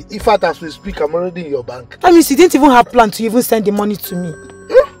already. In fact, as we speak, I'm already in your bank. That means you didn't even have plan to even send the money to me.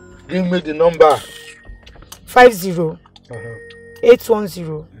 Give me the number. 50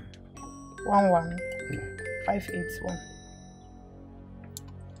 810 11581.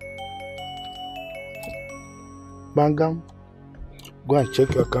 Bangam, go and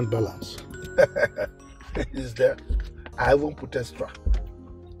check your account balance. Is there? I haven't put extra.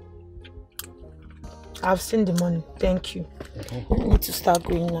 I've seen the money. Thank you. I need to start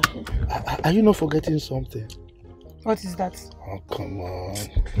going now. Are you not forgetting something? What is that? Oh, come on.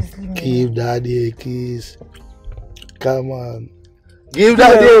 Please leave me. Give daddy a kiss. Come on. Give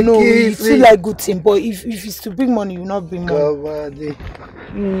daddy a no, kiss. You feel like good thing, but if it's to bring money, you will not bring money. Come on.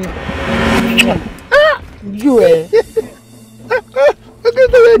 You eh?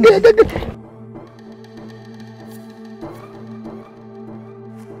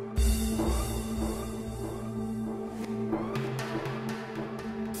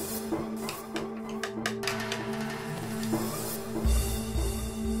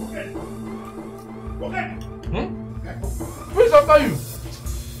 Who is after you?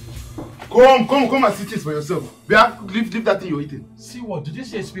 Come and see things for yourself. Leave that thing you're eating. See what? Did you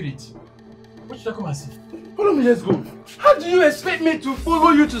see a spirit? What should I come and see? Follow me, let's go. How do you expect me to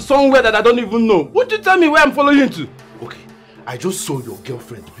follow you to somewhere that I don't even know? Would you tell me where I'm following you to? Okay, I just saw your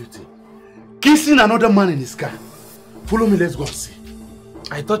girlfriend, Beauty, kissing another man in his car. Follow me, let's go and see.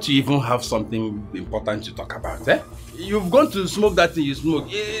 I thought you even have something important to talk about, eh? You've gone to smoke that thing you smoke.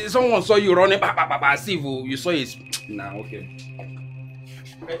 Someone saw you running, as if you saw it. Nah, okay.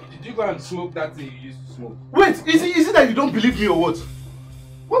 Did you go and smoke that thing you used to smoke? Wait, is it that you don't believe me or what?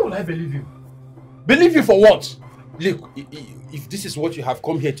 Why would I believe you? Believe you for what? Look, if this is what you have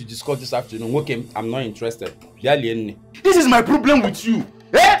come here to discuss this afternoon, okay, I'm not interested. This is my problem with you.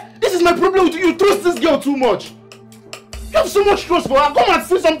 Eh? This is my problem with you. You trust this girl too much. You have so much trust for her. Come and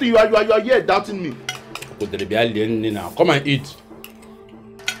say something. You are here doubting me. Come and eat.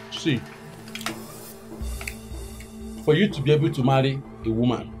 See, for you to be able to marry a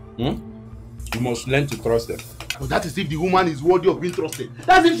woman, you must learn to trust her. But that is if the woman is worthy of being trusted.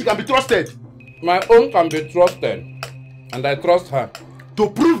 That's if she can be trusted. My own can be trusted, and I trust her.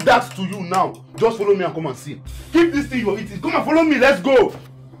 To prove that to you now, just follow me and come and see. Keep this thing you're eating. Come and follow me. Let's go.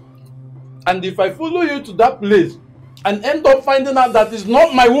 And if I follow you to that place and end up finding out that it's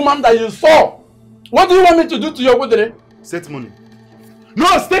not my woman that you saw, what do you want me to do to your wedding? Set money.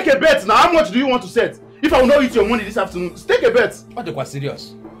 No, stake a bet now. How much do you want to set? If I will not eat your money this afternoon, stake a bet. What are you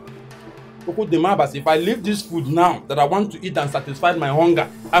serious? If I leave this food now that I want to eat and satisfy my hunger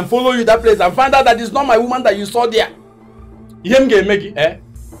and follow you that place and find out that it's not my woman that you saw there, eh?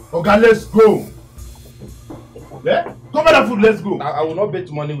 Okay, let's go. Yeah? Come at that food, let's go. I will not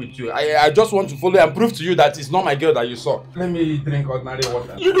bet money with you. I just want to follow and prove to you that it's not my girl that you saw. Let me drink ordinary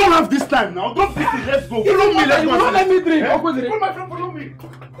water. You don't have this time now. Don't beat it, let's go. Follow me, let's go. Let me drink. Eh? Follow my friend, follow me.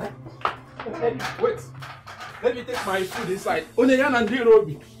 Wait. Let me take my food inside. Oneyan and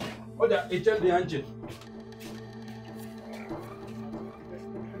Robi. Oda HL the angel.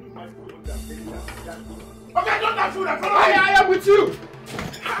 Okay, don't have food. I am with you.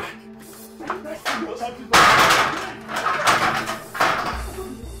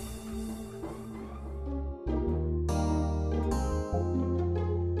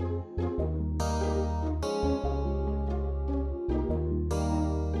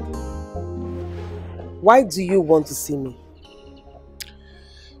 Why do you want to see me?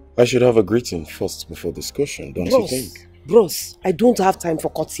 I should have a greeting first before discussion, don't you think? Bros, I don't have time for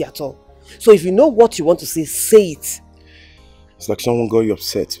courtesy at all. So if you know what you want to say it. It's like someone got you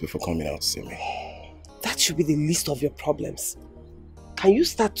upset before coming out to see me. That should be the least of your problems. Can you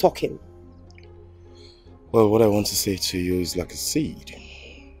start talking? Well, what I want to say to you is like a seed.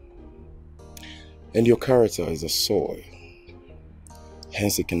 And your character is a soil.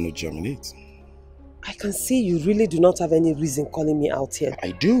 Hence it cannot germinate. I can see you really do not have any reason calling me out here.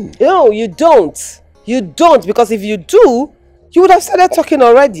 I do. No, you don't. You don't, because if you do, you would have started talking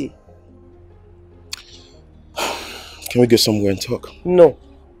already. Can we go somewhere and talk? No.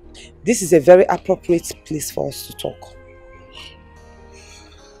 This is a very appropriate place for us to talk.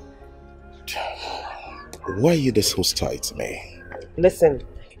 Why are you this hostile to me? Listen,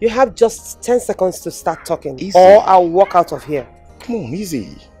 you have just 10 seconds to start talking. Easy. Or I'll walk out of here. Come on,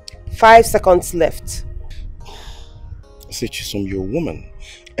 easy. 5 seconds left. I said you're a woman.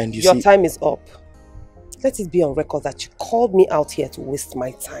 And your time is up. Let it be on record that you called me out here to waste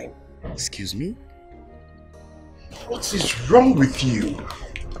my time. Excuse me? What is wrong with you?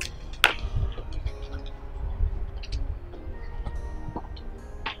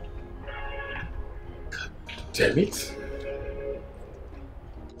 Damn it.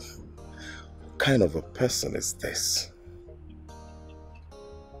 What kind of a person is this?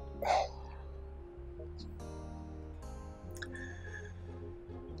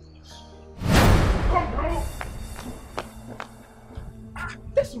 Come now.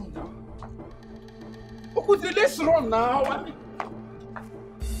 Let's run now. Okude, let's run now.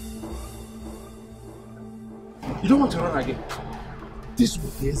 You don't want to run again? This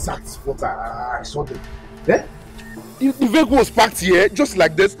was the exact spot I saw them. Eh? The vehicle was parked here, just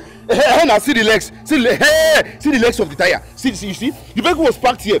like this. Hey, now see the legs. See the legs of the tire. See, you see? The vehicle was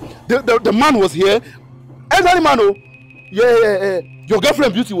parked here. The man was here. Elderly man, oh. Yeah. Your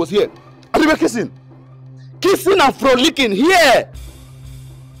girlfriend Beauty was here. And they were kissing. Kissing and frolicking here.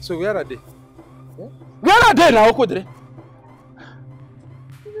 So where are they? Where are they now, Okodre?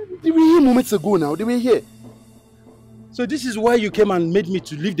 They were here moments ago now. They were here. So this is why you came and made me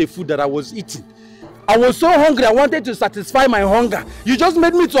to leave the food that I was eating. I was so hungry, I wanted to satisfy my hunger. You just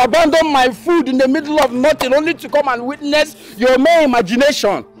made me to abandon my food in the middle of nothing only to come and witness your mere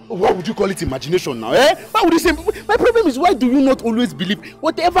imagination. What would you call it imagination now, eh? Why would you say? My problem is, why do you not always believe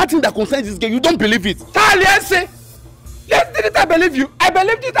whatever thing that concerns this girl, you don't believe it? Yes, didn't I believe you? I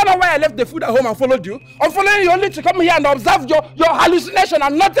believed it, and that's why I left the food at home and followed you. I'm following you only to come here and observe your hallucination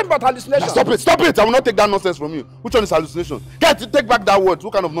and nothing but hallucination. Stop it! I will not take that nonsense from you. Which one is hallucination? Take back that word.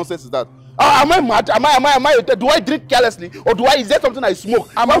 What kind of nonsense is that? Am I mad? Am I? Do I drink carelessly, or is there something I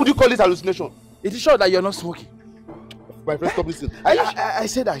smoke? Why would you call it hallucination? It is sure that you're not smoking. My friend, stop listening. I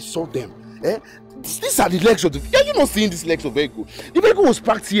said I saw them. Eh? These are the legs of the. Are you not seeing these legs of vehicle? The vehicle was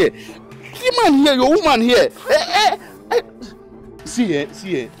parked here. The man here, your woman here. See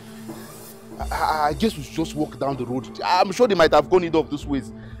here. I guess we should just walk down the road. I'm sure they might have gone into those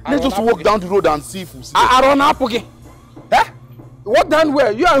ways. Let's just walk down the road and see if we see. I run up again. Eh? Walk down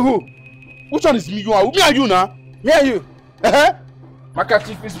where? You and who? Which one is me? You are me and you now? Me and you.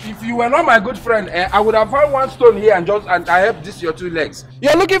 Makati, if you were not my good friend, I would have found one stone here and I help this your two legs.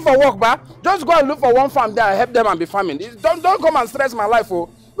 You're looking for work, ba? Just go and look for one farm there and help them and be farming. Don't come and stress my life, oh.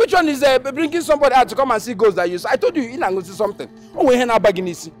 Which one is bringing somebody out to come and see ghosts that you saw? I told you in and go see something. Oh, we're here now begging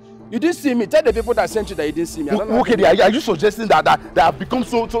you. You didn't see me. Tell the people that sent you that you didn't see me. Okay, are you suggesting that they have become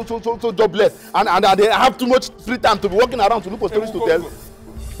so jobless and they have too much free time to be walking around to look for stories to tell?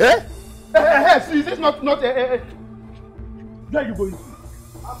 Eh? See, is this not where are you going to?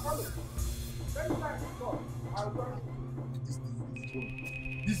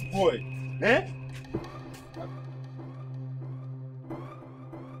 This boy, eh?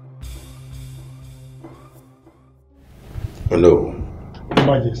 Hello.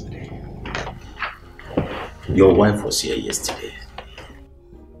 Majesty. Your wife was here yesterday.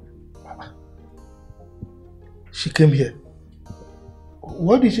 She came here.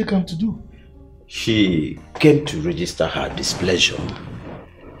 What did she come to do? She came to register her displeasure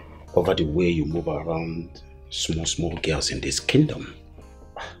over the way you move around small girls in this kingdom.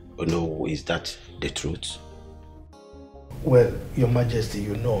 Oh no, is that the truth? Well, Your Majesty,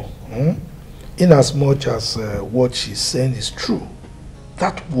 you know, in as much as what she's saying is true,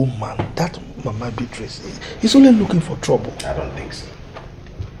 that woman, that Mama Beatrice, is only looking for trouble. I don't think so.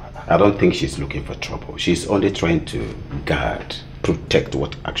 I don't think she's looking for trouble. She's only trying to guard, protect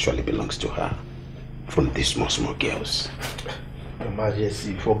what actually belongs to her from these small girls. Your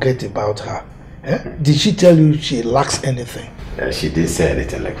Majesty, forget about her. Did she tell you she lacks anything? She didn't say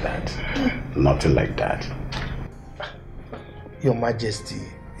anything like that. Nothing like that. Your Majesty,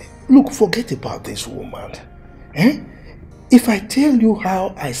 look, forget about this woman. If I tell you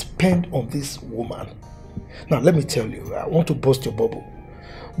how I spend on this woman, now let me tell you, I want to burst your bubble.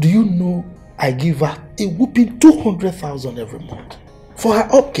 Do you know I give her a whooping 200,000 every month for her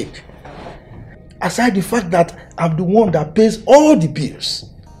upkeep? Aside the fact that I'm the one that pays all the bills.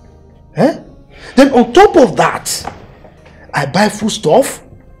 Then on top of that, I buy food stuff.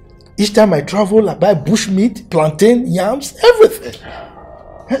 Each time I travel, I buy bushmeat, plantain, yams, everything.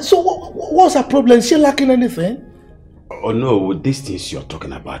 So what's her problem? Is she lacking anything? Oh no, these things you're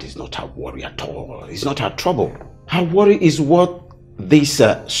talking about is not her worry at all. It's not her trouble. Her worry is what these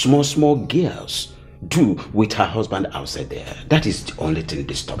small girls do with her husband outside there. That is the only thing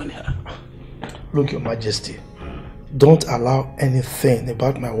disturbing her. Look, Your Majesty, don't allow anything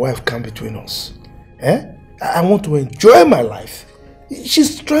about my wife come between us. I want to enjoy my life.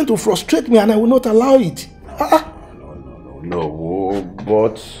 She's trying to frustrate me and I will not allow it. No,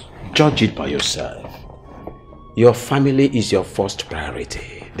 but judge it by yourself. Your family is your first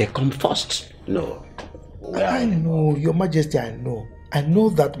priority. They come first. No. I know, Your Majesty, I know. I know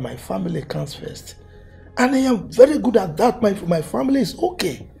that my family comes first. And I am very good at that. My family is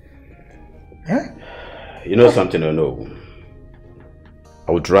okay. You know something or no?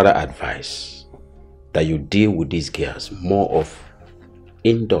 I would rather advise that you deal with these girls more of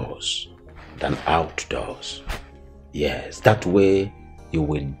indoors than outdoors. Yes, that way you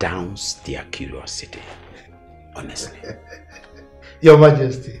will downs their curiosity. Honestly. Your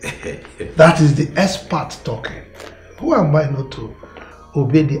Majesty, that is the expert talking. Who am I not to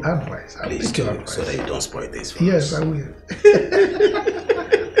obey the advice? Please do, so that you don't spoil this for Yes, us. I will.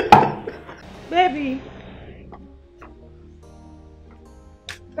 Baby.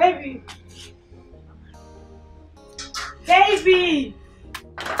 Baby. Baby.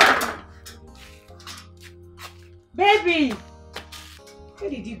 Baby. Where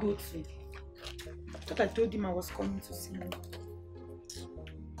did he go to? I thought I told him I was coming to see him.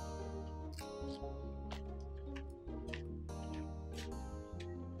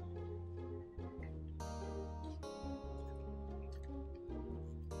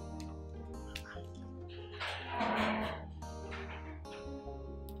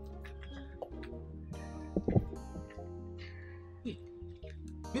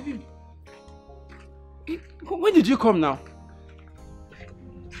 Baby, when did you come now?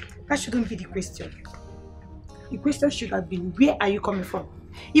 That shouldn't be the question. The question should have been, where are you coming from?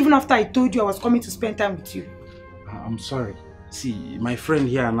 Even after I told you I was coming to spend time with you. I'm sorry. See, my friend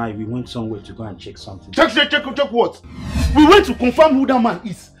here and I, we went somewhere to go and check something. Check what? We went to confirm who that man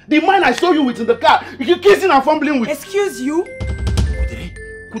is. The man I saw you with in the car. You kissing and fumbling with. Excuse you?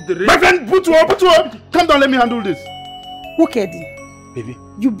 My friend, put her. Come down, let me handle this. Ukedi. Baby.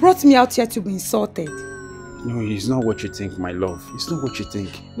 You brought me out here to be insulted. No, it's not what you think, my love. It's not what you think.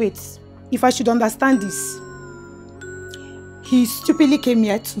 Wait, if I should understand this, he stupidly came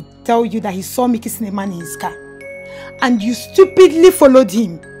here to tell you that he saw me kissing a man in his car. And you stupidly followed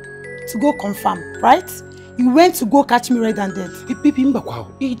him to go confirm, right? You went to go catch me red-handed.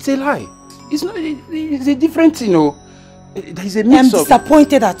 It's a lie. It's not. It's a different thing, you know. There is a mix I'm of...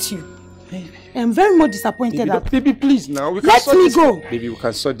 disappointed at you. I'm very much disappointed at you. Baby, please now. Let me go. Baby, we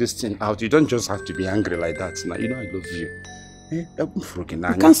can sort this thing out. You don't just have to be angry like that now. You know I love you. You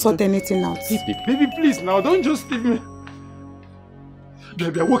can't sort anything out. Baby, please now. Don't just leave me.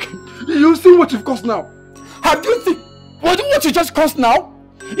 Baby, I'm working. You see what you've caused now. Have you seen what you just caused now?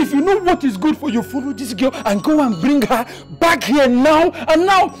 If you know what is good for you, follow this girl and go and bring her back here now and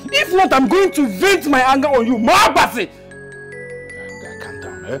now. If not, I'm going to vent my anger on you. Calm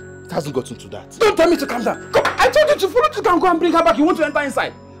down, eh? It hasn't gotten to that. Don't tell me to calm down. Come, I told you to follow this girl and go and bring her back. You want to enter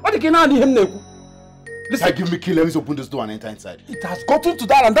inside. What can I him? Listen, give me key. Let me open this door and enter inside. It has gotten to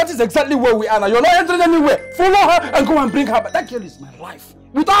that, and that is exactly where we are now. You're not entering anywhere. Follow her and go and bring her back. That girl is my life.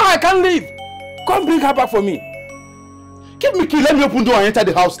 Without her, I can't live. Go and bring her back for me. Give me key. Let me open door and enter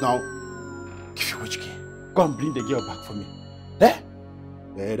the house now. Give you which key? Go and bring the girl back for me. Eh?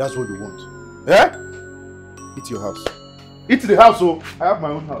 Yeah, that's what you want. Eh? It's your house. It's the house, so I have my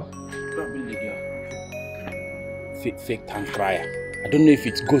own house. Don't bring the girl. Fake time crier. I don't know if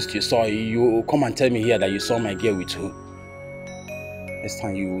it's ghost you saw. You come and tell me here that you saw my girl with who. Next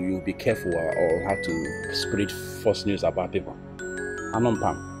time you'll be careful or have to spread false news about people. Anon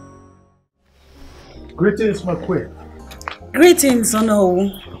Pam. Greetings, my queen. Greetings, Ono.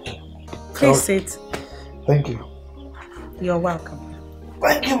 Please sit. Thank you. You're welcome.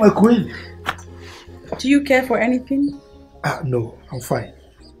 Thank you, my queen. Do you care for anything? No, I'm fine.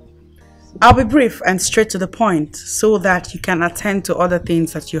 I'll be brief and straight to the point so that you can attend to other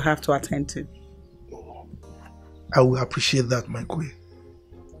things that you have to attend to. I will appreciate that, my queen.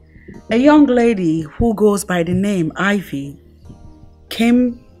 A young lady who goes by the name Ivy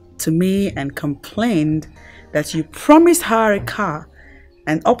came to me and complained that you promised her a car,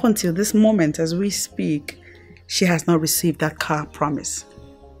 and up until this moment as we speak, she has not received that car promise.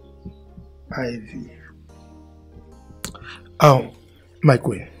 Ivy. My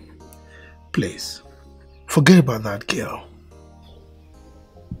queen, please, forget about that girl.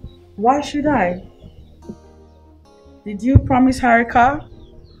 Why should I? Did you promise her a car?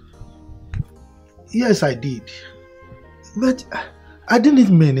 Yes, I did. But I didn't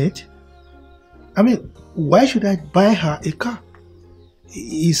mean it. I mean, why should I buy her a car?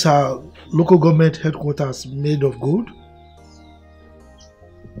 Is her local government headquarters made of gold?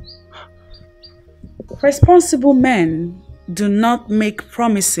 Responsible men do not make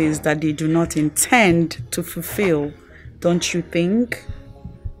promises that they do not intend to fulfill, don't you think?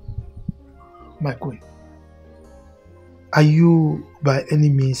 My queen, are you by any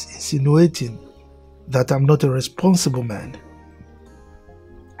means insinuating that I'm not a responsible man?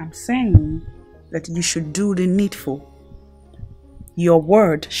 I'm saying that you should do the needful. Your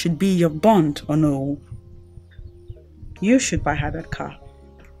word should be your bond, or no? You should buy her that car.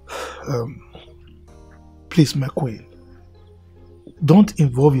 Please, my queen, don't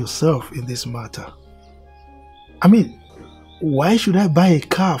involve yourself in this matter. I mean, why should I buy a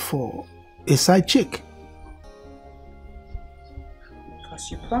car for a side chick? Because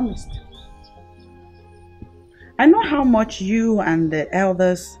you promised. I know how much you and the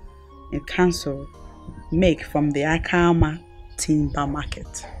elders in council make from the Akama timber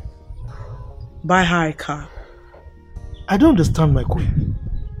market. Buy her a car. I don't understand, my queen.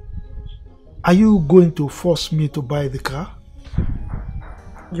 Are you going to force me to buy the car?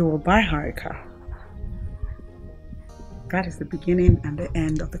 You will buy her a car. That is the beginning and the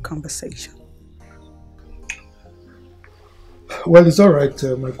end of the conversation. Well, it's alright,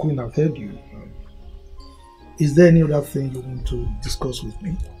 my queen, I've heard you. Is there any other thing you want to discuss with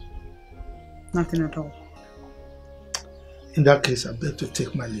me? Nothing at all. In that case, I beg to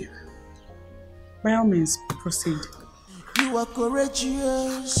take my leave. By all means, proceed. You are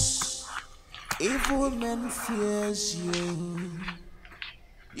courageous. Evil men fears you.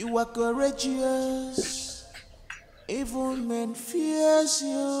 You are courageous. Evil men fears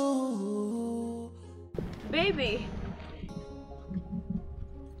you. Baby.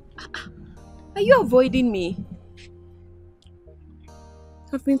 Are you avoiding me?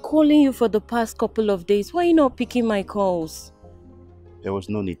 I've been calling you for the past couple of days. Why are you not picking my calls? There was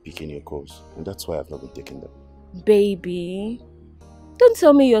no need picking your calls, and that's why I've not been taking them. Baby, don't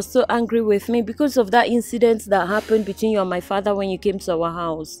tell me you're so angry with me because of that incident that happened between you and my father when you came to our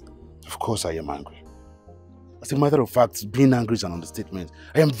house. Of course I am angry. As a matter of fact, being angry is an understatement.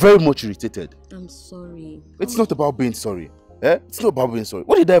 I am very much irritated. I'm sorry. It's not about being sorry. It's not about being sorry.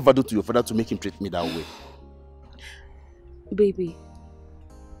 What did I ever do to your father to make him treat me that way? Baby,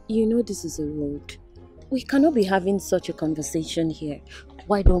 you know this is a road. We cannot be having such a conversation here.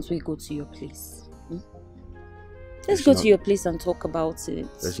 Why don't we go to your place? Let's go to your place and talk about it.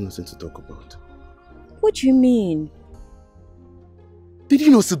 There's nothing to talk about. What do you mean? Did you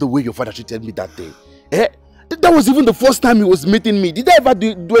not see the way your father treated me that day? That was even the first time he was meeting me. Did I ever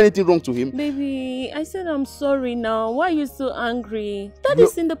do anything wrong to him? Baby, I said I'm sorry now. Why are you so angry? That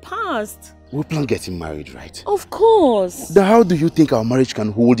is in the past. We'll plan getting married, right? Of course. Then how do you think our marriage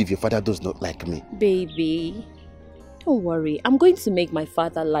can hold if your father does not like me? Baby, don't worry. I'm going to make my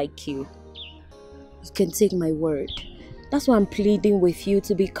father like you. You can take my word. That's why I'm pleading with you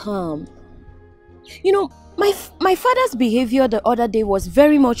to be calm. You know, my father's behavior the other day was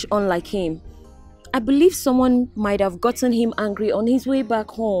very much unlike him. I believe someone might have gotten him angry on his way back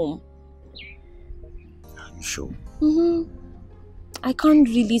home. Are you sure? I can't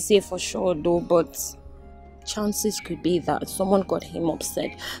really say for sure though, but chances could be that someone got him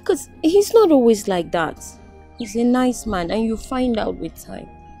upset. Because he's not always like that. He's a nice man and you find out with time.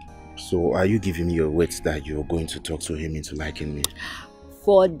 So are you giving me your words that you're going to talk to him into liking me?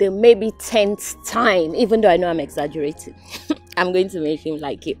 For the maybe 10th time, even though I know I'm exaggerating. I'm going to make him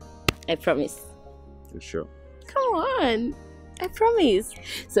like you. I promise. You sure? Come on. I promise.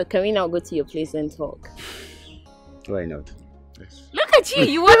 So can we now go to your place and talk? Why not? Yes. Look at you.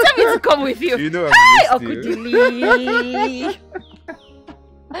 You wanted me to come with you. You know Hi, I missed you. Okudili.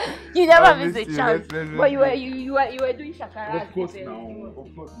 You never miss a chance. But you were doing shakara. Of course now.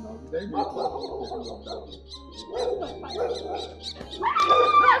 Of course now.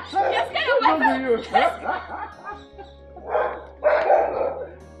 Yes, get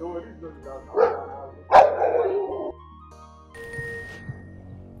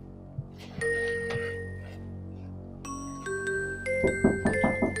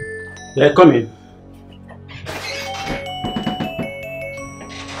Yeah, come in.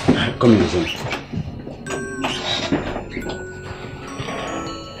 Come in, son.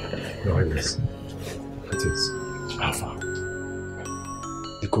 Your Highness, it is. How far?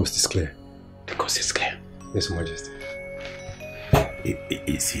 The coast is clear. The coast is clear. Yes, Your Majesty.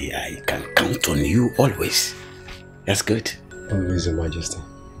 You see, I can count on you always. That's good. Always, Your Majesty.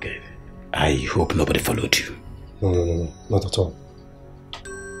 Good. I hope nobody followed you. No, not at all.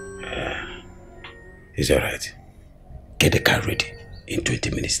 It's alright. Get the car ready. In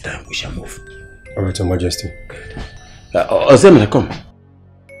 20 minutes time, we shall move. Alright, Your Majesty. Good. Ozemina, come.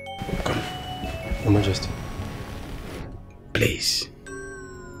 Come. Your Majesty. Please,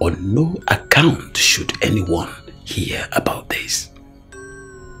 on no account should anyone hear about this.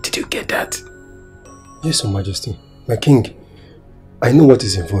 Did you get that? Yes, Your Majesty. My king, I know what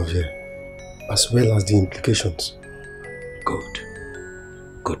is involved here, as well as the implications. Good.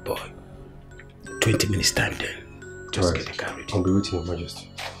 Good boy. 20 minutes time then. Just get the car ready. I'll be waiting, Your Majesty.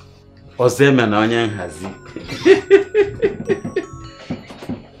 Ozemina onye nhazi.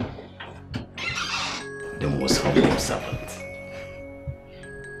 The most humble servant.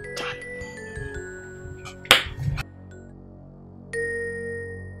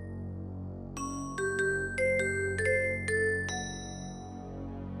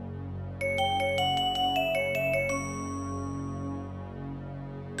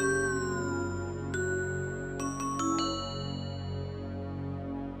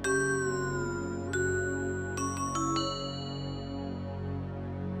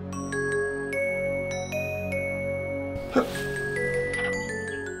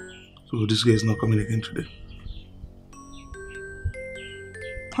 So this guy is not coming again today.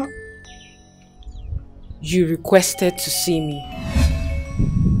 Huh? You requested to see me.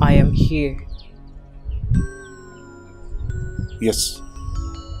 I am here. Yes.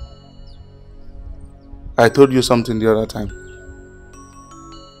 I told you something the other time.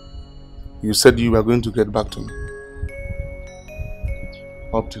 You said you were going to get back to me.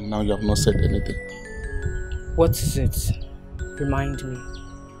 Up till now, you have not said anything. What is it? Remind me.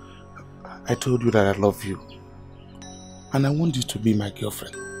 I told you that I love you. And I want you to be my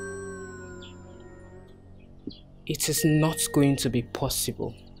girlfriend. It is not going to be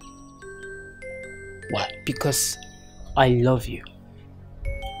possible. Why? Because I love you.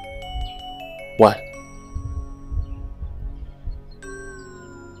 Why?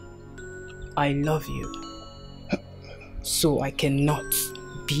 I love you. So I cannot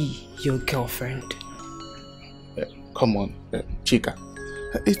be your girlfriend. Come on, Chica.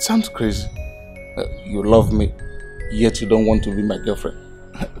 It sounds crazy. You love me, yet you don't want to be my girlfriend.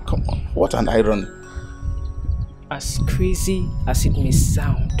 Come on, what an irony. As crazy as it may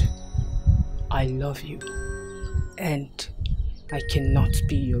sound, I love you. And I cannot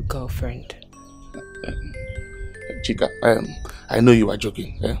be your girlfriend. Chica, I know you are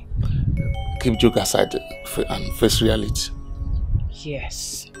joking. Keep joke aside and face reality.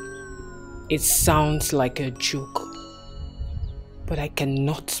 Yes. It sounds like a joke. But I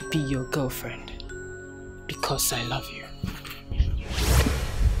cannot be your girlfriend. Because I love you.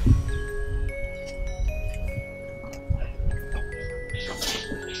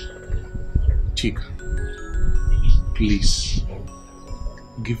 Chica, please,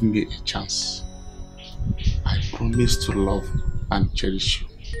 give me a chance. I promise to love and cherish you.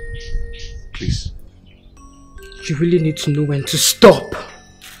 Please. You really need to know when to stop.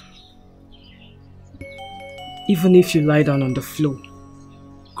 Even if you lie down on the floor,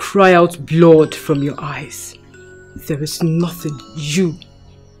 cry out blood from your eyes, there is nothing you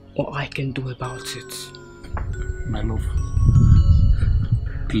or I can do about it. My love,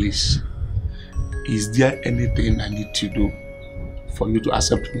 please, is there anything I need to do for you to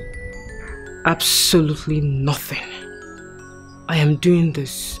accept me? Absolutely nothing. I am doing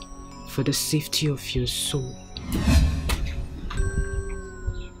this for the safety of your soul.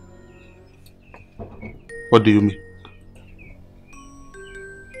 What do you mean?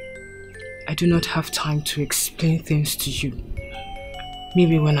 I do not have time to explain things to you.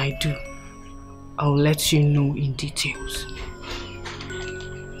 Maybe when I do, I'll let you know in details.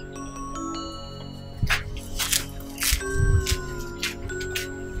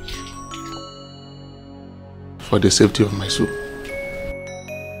 For the safety of my soul.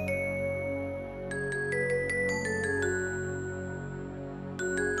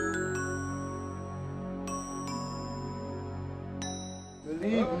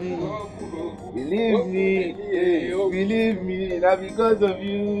 Believe me, that because of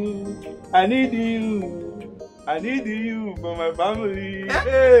you, I need you for my family.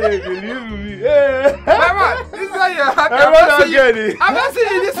 Hey, believe me. Hey. Mama, this is why you're happy. I've not seen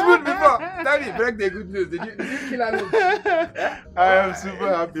you in this mood before. Tell me, break the good news. Did you kill her? I am super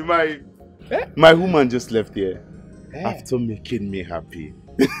happy. My woman just left here after making me happy.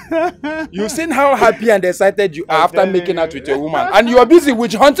 You've seen how happy and excited you are after making out with your woman, and you are busy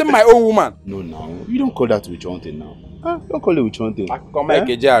witch hunting my own woman. No, you don't call that witch hunting now. Don't call it witch hunting.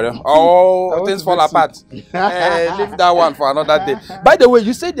 Oh, things fall apart. Leave that one for another day. By the way,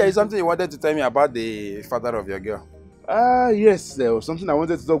 you said there is something you wanted to tell me about the father of your girl. Yes, there was something I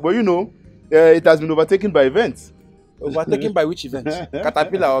wanted to talk, but you know, it has been overtaken by events. Overtaken by which event?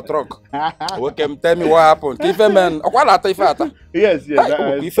 Caterpillar or truck? Okay, tell me what happened. Yes. The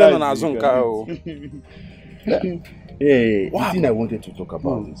thing I wanted to talk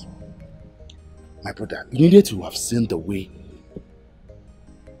about is, my brother, you needed to have seen the way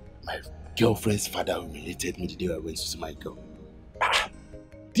my girlfriend's father humiliated me the day I went to see my girl.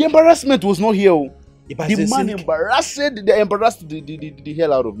 The embarrassment was not here. The man embarrassed the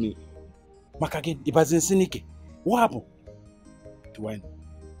hell out of me. What happened? Do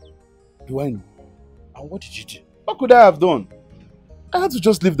I know? And what did you do? What could I have done? I had to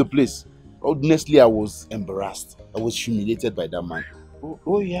just leave the place. Honestly, I was embarrassed. I was humiliated by that man.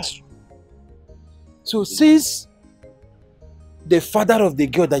 Oh yes. So since the father of the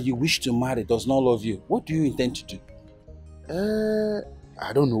girl that you wish to marry does not love you, what do you intend to do?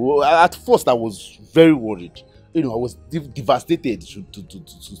 I don't know. At first, I was very worried. You know, I was devastated to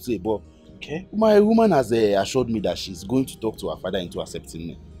say, but okay. My woman has assured me that she's going to talk to her father into accepting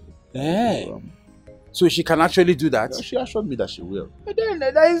me. So she can actually do that? She assured me that she will. But then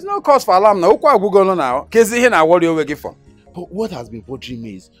there is no cause for alarm now. What are we going on now? What are you waiting for? But what has been bothering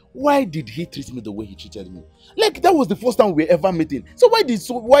me is, why did he treat me the way he treated me? Like, that was the first time we ever meeting. So why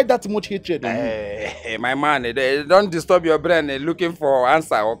that much hatred on you? Hey, my man, don't disturb your brain looking for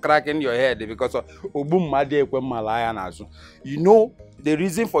answer or cracking your head because you know the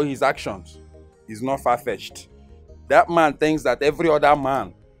reason for his actions is not far-fetched. That man thinks that every other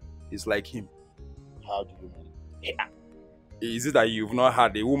man is like him. How do you mean? Yeah. Is it that you've not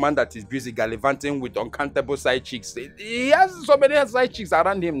had a woman that is busy gallivanting with uncountable side chicks? He has so many side chicks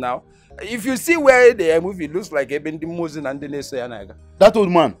around him now. If you see where the movie looks like Ebube Obio and Denise. That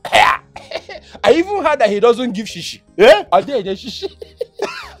old man. I even heard that he doesn't give shishi. Yeah? I did shishi.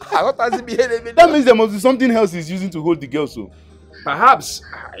 That means there must be something else he's using to hold the girl so. Perhaps,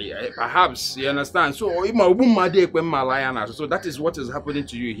 you understand. So that is what is happening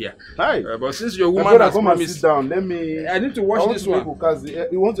to you here. Hi. But since your woman has come promised, and sit down. Let me. I need to watch this one.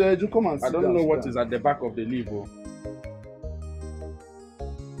 You want to come and sit I don't down, know what is at the back of the leaf. Oh.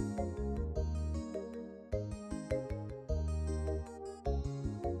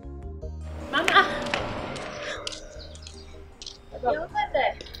 Mama. You're over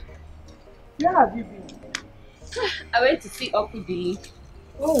there. Where have you been? I went to see Uncle Billy.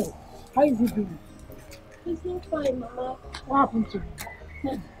 Oh, how is he doing? He's not fine, Mama. What happened to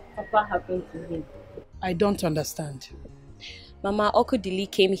him? Papa happened to him. I don't understand. Mama, Uncle Dili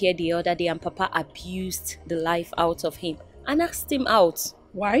came here the other day and Papa abused the life out of him and asked him out.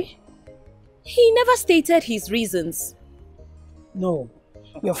 Why? He never stated his reasons. No,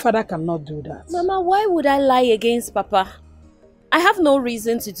 your father cannot do that. Mama, why would I lie against Papa? I have no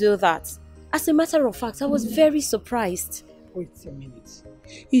reason to do that. As a matter of fact, I was very surprised. Wait a minute.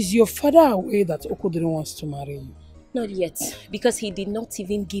 Is your father aware that Okodiri wants to marry you? Not yet, because he did not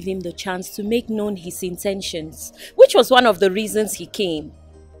even give him the chance to make known his intentions, which was one of the reasons he came.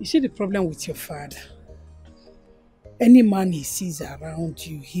 You see the problem with your father? Any man he sees around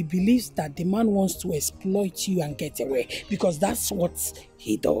you, he believes that the man wants to exploit you and get away, because that's what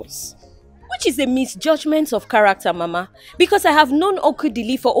he does. Which is a misjudgment of character, Mama, because I have known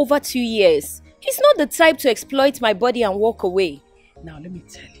Okudili for over 2 years. He's not the type to exploit my body and walk away. Now let me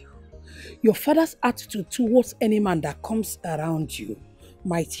tell you, your father's attitude towards any man that comes around you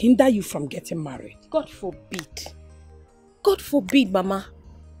might hinder you from getting married. God forbid. God forbid, Mama.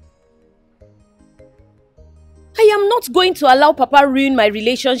 I am not going to allow Papa ruin my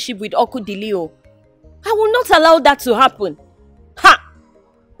relationship with Okudili. I will not allow that to happen. Ha!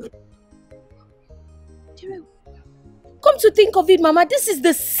 Come to think of it, Mama, this is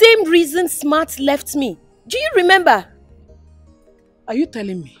the same reason Smart left me. Do you remember? Are you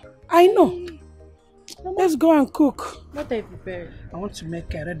telling me? I know. Mama, let's go and cook. What are you preparing? I want to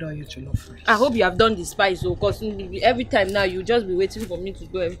make a red oil jollof rice. I hope you have done the spice, because every time now you just be waiting for me to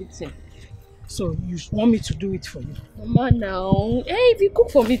do everything. So you want me to do it for you? Mama, now. Hey, if you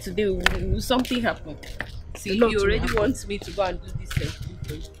cook for me today, will something happen? See, you already want me to go and do this thing.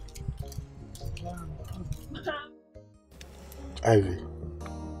 Ivy,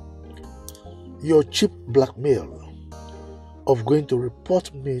 your cheap blackmail of going to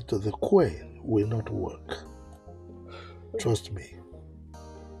report me to the Queen will not work. Trust me.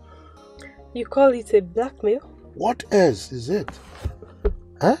 You call it a blackmail? What else is it?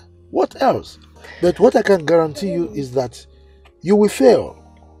 Huh? What else? But what I can guarantee you is that you will fail.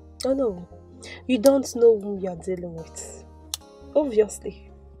 Oh no, you don't know whom you are dealing with.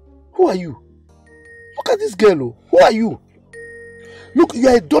 Obviously. Who are you? Look at this girl. Who are you? Look, you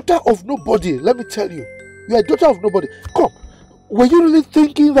are a daughter of nobody. Let me tell you. You are a daughter of nobody. Come. Were you really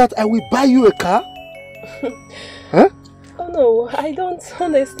thinking that I will buy you a car? Huh? Oh no,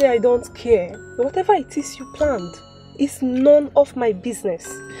 honestly, I don't care. Whatever it is you planned, it's none of my business.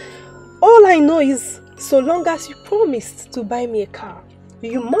 All I know is, so long as you promised to buy me a car,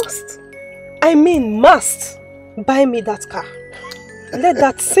 you must buy me that car. Let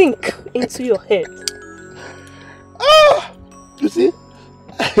that sink into your head. Ah! You see,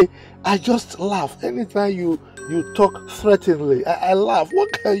 I just laugh anytime you talk threateningly. I laugh.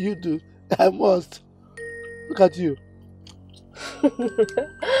 What can you do? I must. Look at you.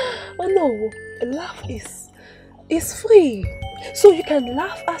 Oh no, laugh is free. So you can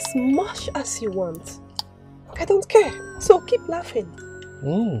laugh as much as you want. I don't care. So keep laughing.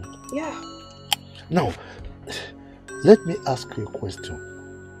 Yeah. Now, let me ask you a question.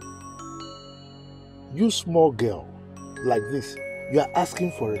 You small girl like this, you are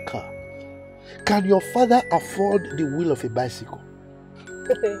asking for a car. Can your father afford the wheel of a bicycle?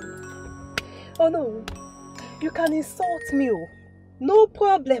 Oh no, you can insult me. No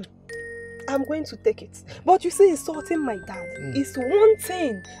problem. I'm going to take it. But you see, insulting my dad is one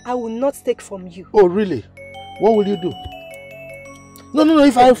thing I will not take from you. Oh really? What will you do? No.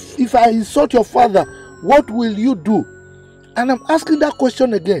 If I insult your father, what will you do? And I'm asking that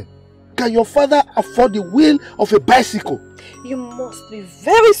question again. Can your father afford the wheel of a bicycle? You must be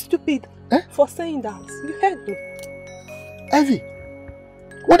very stupid for saying that. You heard me. Ivy,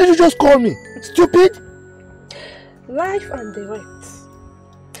 what did you just call me? Stupid? Life and direct.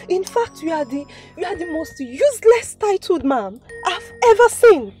 In fact, you are the most useless titled man I've ever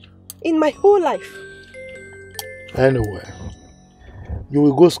seen in my whole life. Anyway, you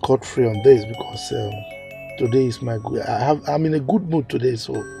will go scot-free on this because today is my good. I'm in a good mood today,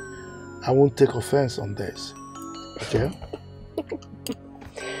 so I won't take offense on this. Okay?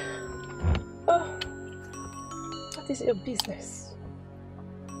 Oh, what is your business?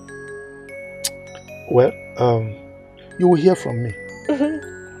 Well, you will hear from me.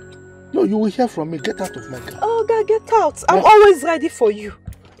 No, you will hear from me. Get out of my car. Oh, God, get out. I'm always ready for you.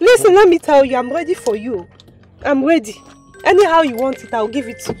 Listen, let me tell you, I'm ready for you. I'm ready. Anyhow you want it, I'll give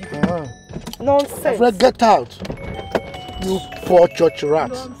it to you. Nonsense. Fred, get out. You poor church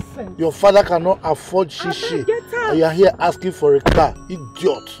rat. Nonsense. Your father cannot afford shishi. And you are here asking for a car.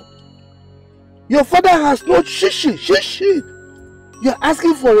 Idiot. Your father has no shishi. Shishi. You are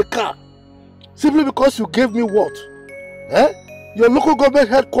asking for a car. Simply because you gave me what? Eh? Your local government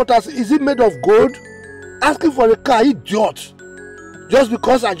headquarters, is it made of gold? Asking for a car, idiot. Just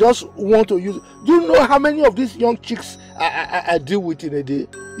because I just want to use it. Do you know how many of these young chicks I deal with in a day?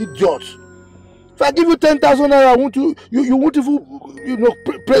 Idiot. If I give you 10,000 naira, you won't even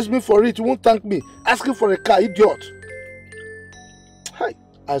praise me for it. You won't thank me. Asking for a car, idiot. Hi,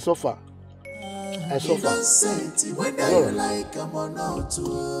 I suffer. I suffer. Whether you like them or not,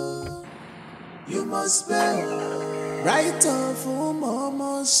 you must bear. Right off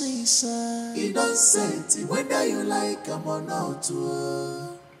mama she said, innocent. Whether you like them or not,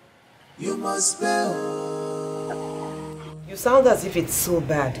 you must bear. You sound as if it's so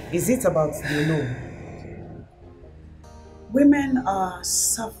bad. Is it about the no? Women are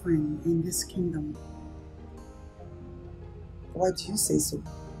suffering in this kingdom. Why do you say so?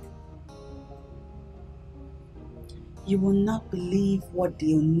 You will not believe what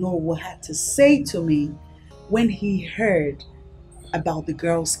the Onowo had to say to me when he heard about the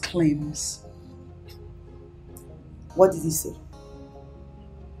girl's claims. What did he say?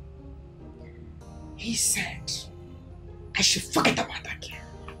 He said I should forget about that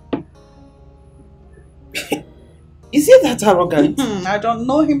girl. Is he that arrogant? I don't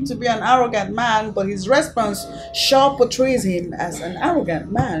know him to be an arrogant man, but his response sure portrays him as an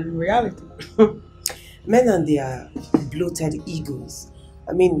arrogant man in reality. Men and their bloated egos.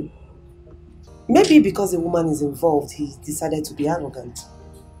 I mean, maybe because a woman is involved, he decided to be arrogant.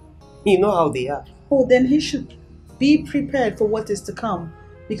 You know how they are. Oh, then he should be prepared for what is to come,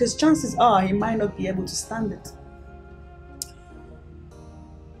 because chances are he might not be able to stand it.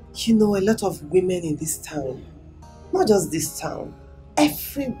 You know, a lot of women in this town, not just this town,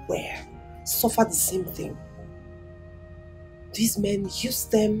 everywhere, suffer the same thing. These men use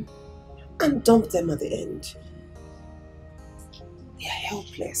them and dump them at the end. They are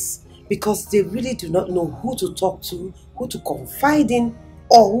helpless because they really do not know who to talk to, who to confide in,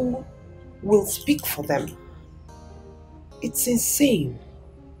 or who will speak for them. It's insane.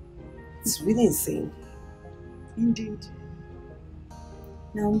 It's really insane. Indeed.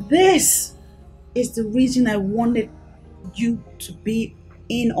 Now this is the reason I wanted you to be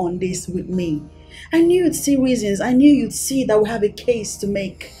in on this with me. I knew you'd see reasons. I knew you'd see that we have a case to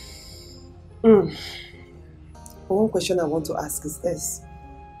make. One question I want to ask is this.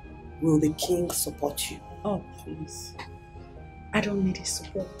 Will the king support you? Oh, please. I don't need his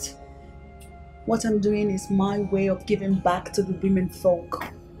support. What I'm doing is my way of giving back to the women folk.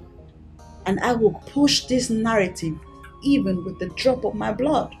 And I will push this narrative even with the drop of my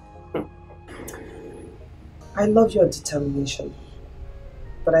blood. I love your determination.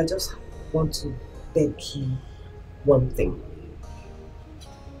 But I just want to beg you one thing.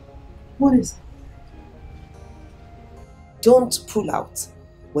 What is it? Don't pull out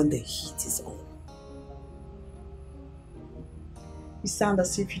when the heat is on. You sound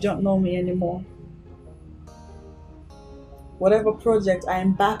as if you don't know me anymore. Whatever project I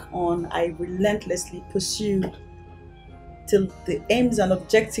embark on, I relentlessly pursue till the aims and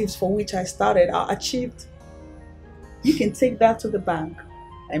objectives for which I started are achieved. You can take that to the bank.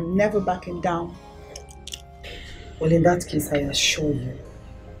 I'm never backing down. Well, in that case, I assure you,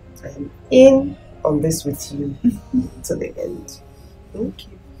 I am in on this with you to the end. Thank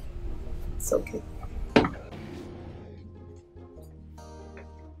you. It's okay.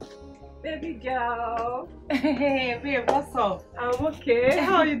 Baby girl. Hey, babe, what's up? I'm okay.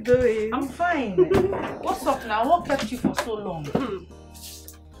 How are you doing? I'm fine. What's up now? What kept you for so long?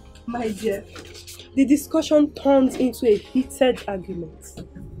 My dear, the discussion turned into a heated argument.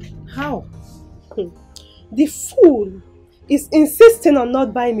 How? The fool is insisting on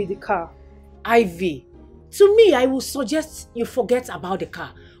not buying me the car. Ivy, to me, I will suggest you forget about the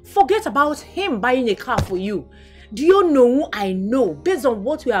car. Forget about him buying a car for you. Do you know who I know? Based on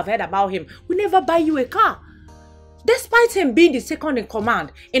what we have heard about him, we never buy you a car. Despite him being the second in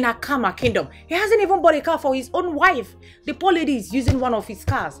command in Akama Kingdom, he hasn't even bought a car for his own wife. The poor lady is using one of his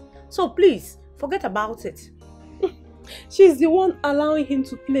cars. So please, forget about it. She's the one allowing him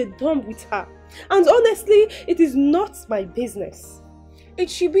to play dumb with her. And honestly, it is not my business. It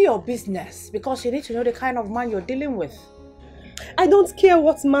should be your business because you need to know the kind of man you're dealing with. I don't care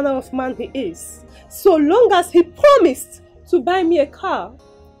what manner of man he is. So long as he promised to buy me a car,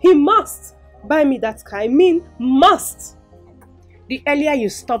 he must buy me that car. I mean, must. The earlier you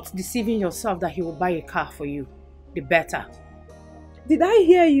stopped deceiving yourself that he will buy a car for you, the better. Did I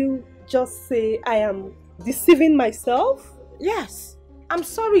hear you just say I am deceiving myself? Yes. I'm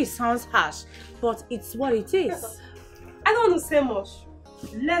sorry it sounds harsh, but it's what it is. I don't want to say much.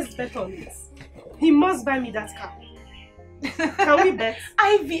 Let's bet on it. He must buy me that car. Can we bet?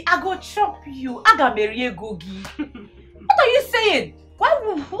 Ivy, I go chop you. I got marry Gogi. What are you saying?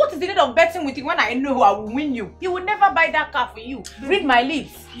 What is the need of betting with you when I know I will win you? He will never buy that car for you. Read my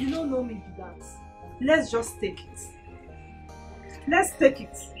lips. You don't know me to that. Let's just take it. Let's take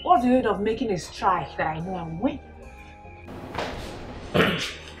it. What's the need of making a strike that I know I will win?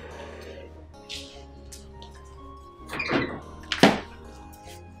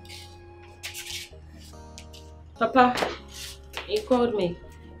 Papa, you called me.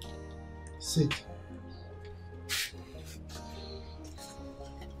 Sit.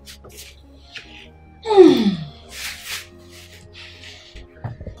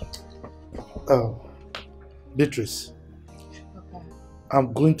 Beatrice, okay.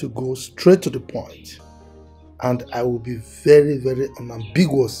 I'm going to go straight to the point, and I will be very, very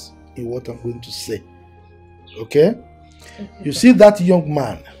unambiguous in what I'm going to say. Okay? You see that young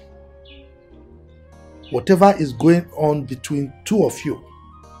man, whatever is going on between two of you,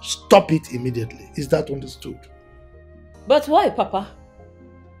 stop it immediately. Is that understood? But why, Papa?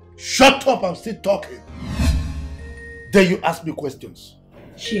 Shut up, I'm still talking. Then you ask me questions.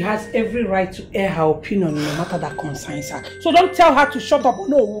 She has every right to air her opinion no matter that concerns her. So don't tell her to shut up,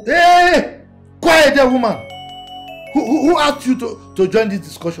 no. Hey! Quiet there, woman. Who asked you to join this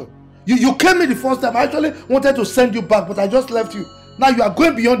discussion? You came in the first time. I actually wanted to send you back, but I just left you. Now you are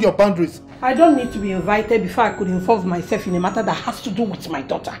going beyond your boundaries. I don't need to be invited before I could involve myself in a matter that has to do with my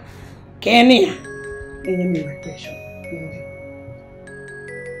daughter. Kenny.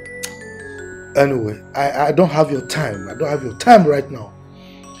 Anyway, I don't have your time. I don't have your time right now.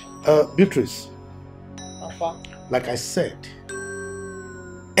 Beatrice, Papa. Like I said,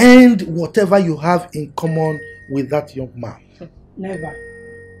 end whatever you have in common with that young man. Never.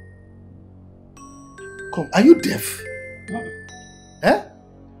 Come, are you deaf? No. Eh?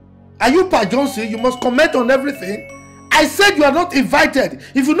 Are you Pa Johnson? You must comment on everything. I said you are not invited.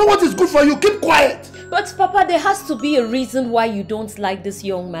 If you know what is good for you, keep quiet. But Papa, there has to be a reason why you don't like this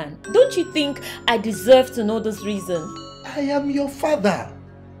young man. Don't you think I deserve to know this reason? I am your father.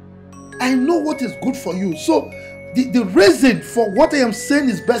 I know what is good for you. So the reason for what I am saying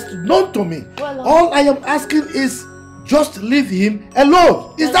is best known to me. Well, all I am asking is just leave him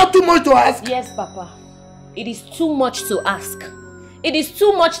alone. Is that too much to ask? Yes, Papa. It is too much to ask. It is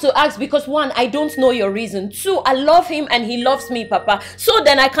too much to ask because 1, I don't know your reason. 2, I love him and he loves me, Papa. So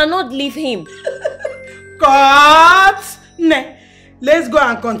then I cannot leave him. God! Nah. Let's go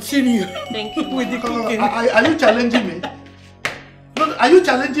and continue. Thank you. With the cooking. Are you challenging me? No, are you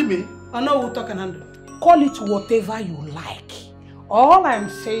challenging me? I know we'll talk and handle. Call it whatever you like. All I'm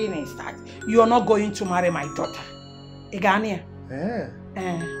saying is that you're not going to marry my daughter. Igania.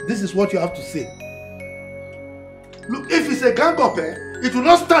 This is what you have to say. Look, if it's a gang up, it will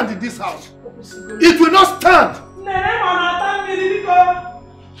not stand in this house. It will not stand.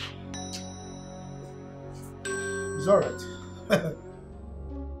 It's alright.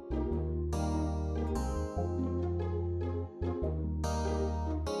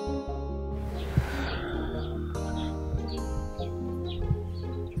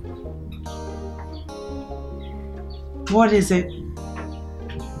 What is it?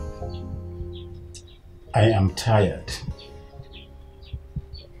 I am tired.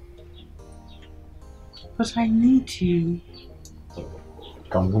 But I need you.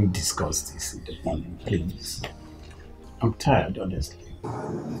 Can we discuss this in the morning, please? I'm tired, honestly.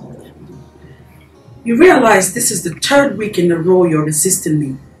 You realize this is the 3rd week in a row you're resisting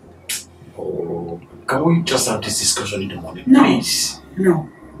me. Oh, can we just have this discussion in the morning, No. please? No.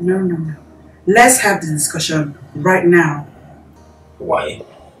 No. Let's have the discussion right now. Why?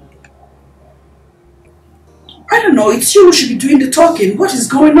 I don't know, it's you who should be doing the talking. What is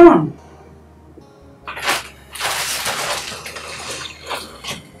going on?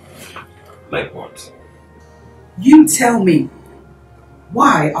 Like what? You tell me.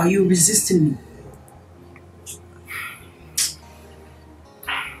 Why are you resisting me?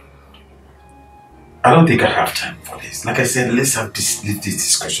 I don't think I have time for this. Like I said, let's have leave this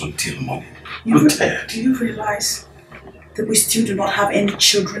discussion till morning. I'm tired. Do you realize that we still do not have any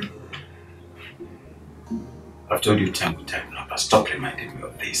children? I've told you time and time now, but stop reminding me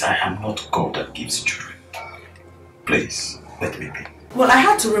of this. I am not God that gives children. Please, let me be. Well, I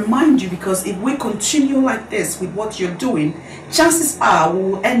had to remind you because if we continue like this with what you're doing, chances are we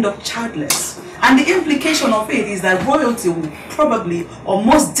will end up childless. And the implication of it is that royalty will probably or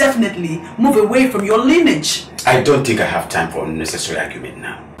most definitely move away from your lineage. I don't think I have time for unnecessary argument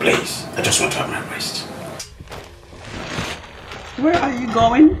now. Please, I just want to have my rest. Where are you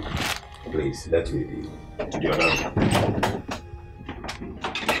going? Please, let me be. To the other room.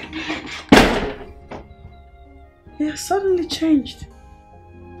 He has suddenly changed.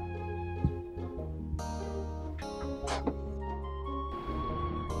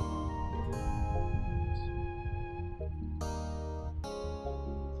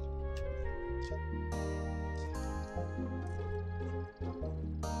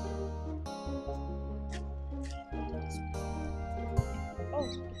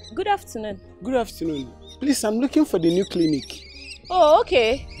 Good afternoon. Good afternoon. Please, I'm looking for the new clinic. Oh,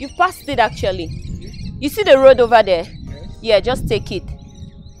 okay. You've passed it actually. You see the road over there? Yeah, just take it.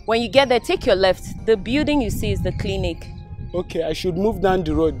 When you get there, take your left. The building you see is the clinic. Okay, I should move down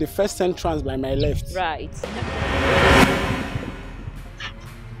the road, the first entrance by my left. Right.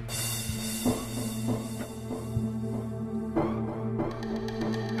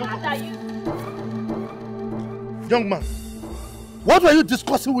 Young man, what were you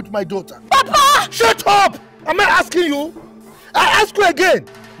discussing with my daughter? Papa! Shut up! Am I asking you? I ask you again.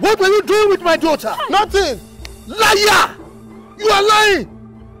 What were you doing with my daughter? Nothing. Liar! You are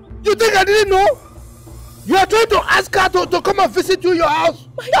lying. You think I didn't know? You are trying to ask her to come and visit you in your house.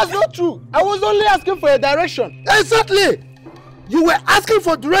 That's not true. I was only asking for a direction. Exactly. You were asking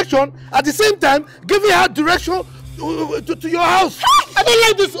for direction at the same time giving her direction to your house. I don't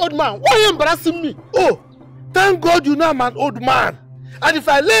like this old man. Why are you embarrassing me? Oh, thank God you know I'm an old man. And if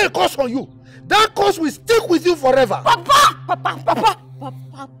I lay a curse on you, that curse will stick with you forever. Papa!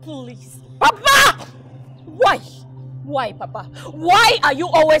 Papa, please. Papa! Why? Why, Papa? Why are you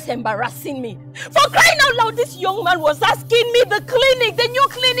always embarrassing me? For crying out loud, this young man was asking me the clinic, the new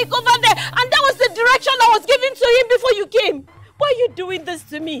clinic over there, and that was the direction I was giving to him before you came. Why are you doing this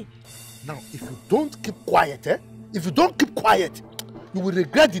to me? Now, if you don't keep quiet, if you don't keep quiet, you will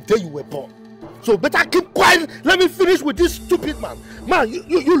regret the day you were born. So better keep quiet. Let me finish with this stupid man. Man,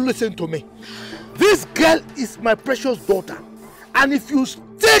 you listen to me. This girl is my precious daughter. And if you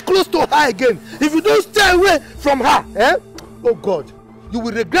stay close to her again, if you don't stay away from her, oh God, you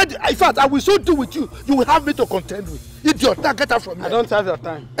will regret it. In fact, I will so do with you, you will have me to contend with. Idiot, now get out from here. I don't have your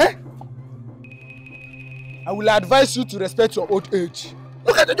time. I will advise you to respect your old age.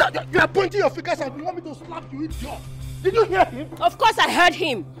 Look at it, you are pointing your fingers and you want me to slap you, idiot. Did you hear him? Of course I heard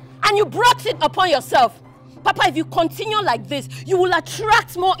him. And you brought it upon yourself. Papa, if you continue like this, you will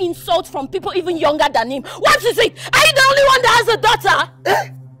attract more insults from people even younger than him. What is it? Are you the only one that has a daughter?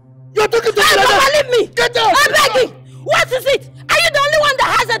 You're talking to me. Papa, leave me. Get out. I'm begging. What is it? Are you the only one that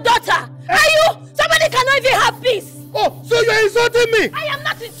has a daughter? Are you? Somebody cannot even have peace. Oh, so you're insulting me? I am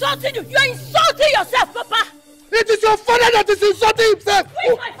not insulting you. You're insulting yourself, Papa. It is your father that is insulting himself.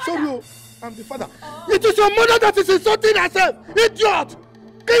 Who is my father? Sorry, I'm the father. It is your mother that is insulting herself. Idiot.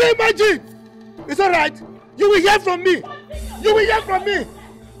 Can you imagine? It's all right. You will hear from me. You will hear from me.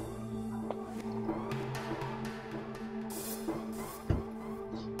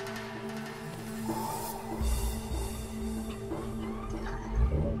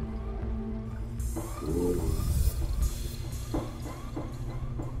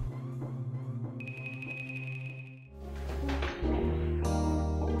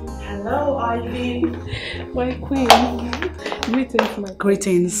 Hello, Ivy. My queen. Greetings, my queen.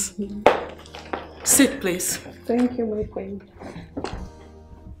 Greetings. Sit, please. Thank you, my queen.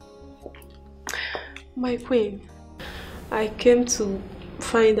 My queen, I came to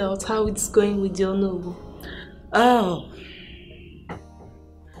find out how it's going with your noble. Oh.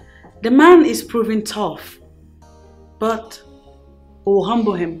 The man is proving tough, but we'll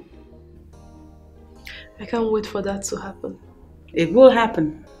humble him. I can't wait for that to happen. It will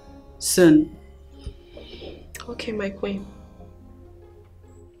happen soon. Okay, my queen.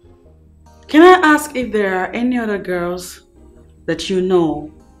 Can I ask if there are any other girls that you know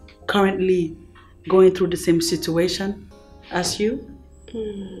currently going through the same situation as you?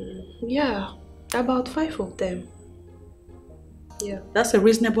 Yeah, about 5 of them. Yeah. That's a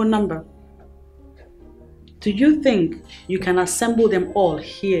reasonable number. Do you think you can assemble them all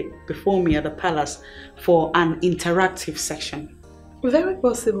here before me at the palace for an interactive section? Very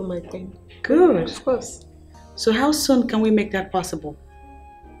possible, my queen. Good. Of course. So how soon can we make that possible?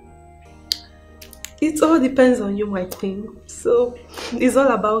 It all depends on you, my queen. So it's all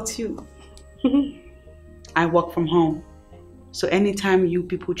about you. I work from home. So anytime you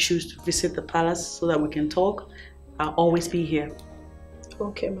people choose to visit the palace so that we can talk, I'll always be here.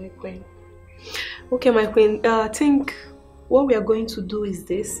 Okay, my queen. Okay, my queen. I think what we are going to do is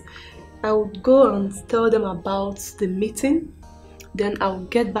this. I will go and tell them about the meeting. Then I'll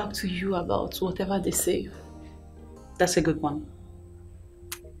get back to you about whatever they say. That's a good one.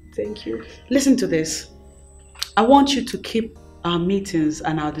 Thank you. Listen to this. I want you to keep our meetings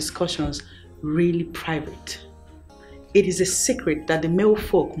and our discussions really private. It is a secret that the male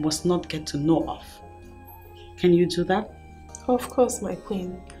folk must not get to know of. Can you do that? Of course, my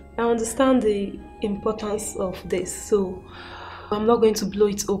queen. I understand the importance of this, so I'm not going to blow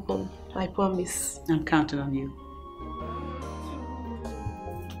it open. I promise. I'm counting on you.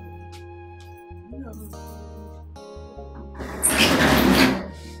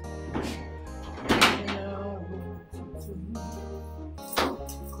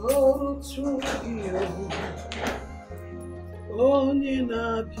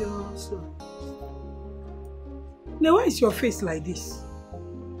 Now, why is your face like this?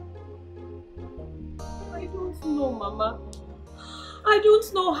 I don't know, Mama. I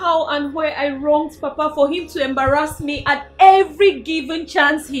don't know how and where I wronged Papa for him to embarrass me at every given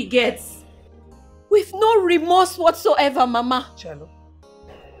chance he gets. With no remorse whatsoever, Mama. Chalo,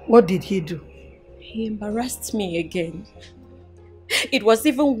 what did he do? He embarrassed me again. It was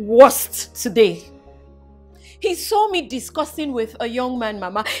even worse today. He saw me discussing with a young man,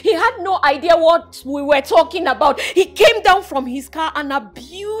 Mama. He had no idea what we were talking about. He came down from his car and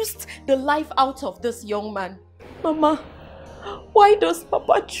abused the life out of this young man. Mama, why does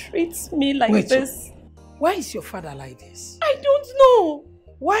Papa treat me like this? Why is your father like this? I don't know.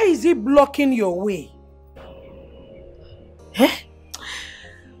 Why is he blocking your way? Eh?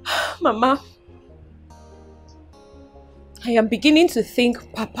 Mama, I am beginning to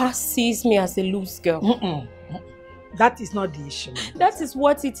think Papa sees me as a loose girl. That is not the issue. That is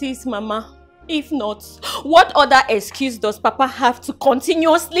what it is, Mama. If not, what other excuse does Papa have to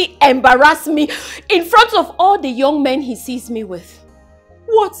continuously embarrass me in front of all the young men he sees me with?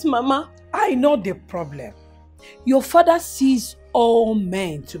 What, Mama? I know the problem. Your father sees all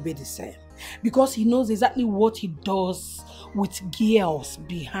men to be the same because he knows exactly what he does with girls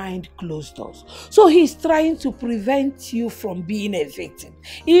behind closed doors. So he's trying to prevent you from being a victim.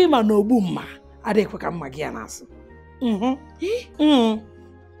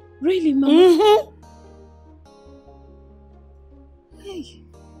 Really, Mama? Hey.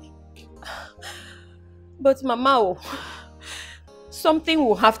 But Mama, something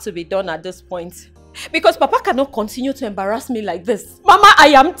will have to be done at this point. Because Papa cannot continue to embarrass me like this. Mama,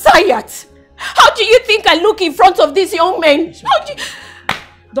 I am tired. How do you think I look in front of these young men?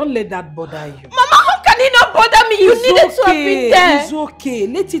 Don't let that bother you. Mama, how can it not bother me? You needed to have been there. It's okay.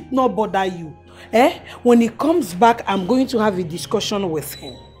 Let it not bother you. When he comes back, I'm going to have a discussion with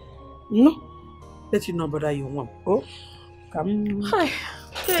him. No? Let it not bother you. Mom. Oh, come. Hi.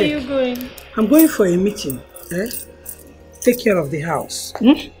 Where are you going? I'm going for a meeting. Take care of the house.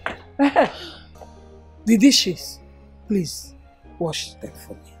 The dishes, please wash them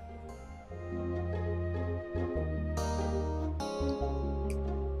for me.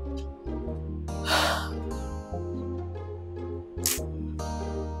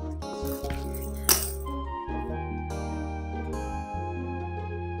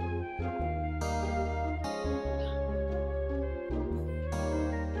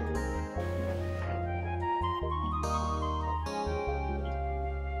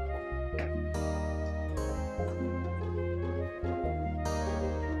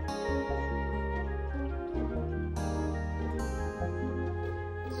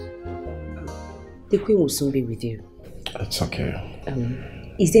 The Queen will soon be with you. It's okay.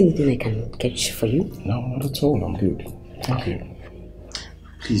 Is there anything I can catch for you? No, not at all. I'm good. Thank you.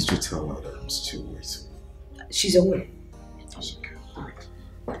 Please do tell her that I'm still waiting. She's aware. That's okay.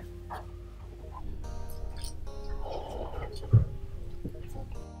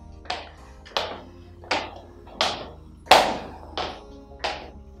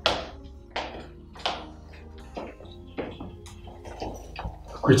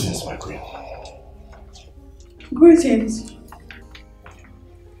 Greetings, my queen. Greetings.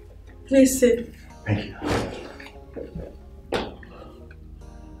 Please sit. Thank you.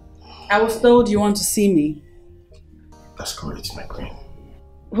 I was told you want to see me. That's correct, my queen.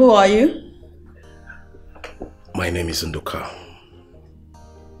 Who are you? My name is Nduka.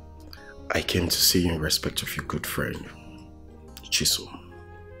 I came to see you in respect of your good friend, Chiso.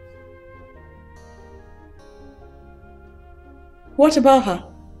 What about her?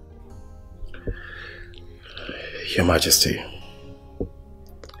 Your Majesty,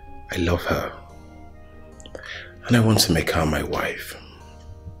 I love her, and I want to make her my wife.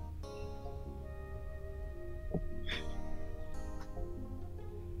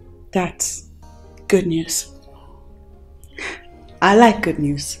 That's good news. I like good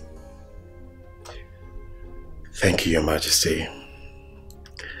news. Thank you, Your Majesty.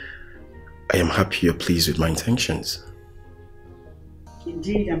 I am happy you're pleased with my intentions.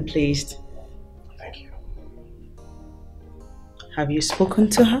 Indeed, I'm pleased. Thank you. Have you spoken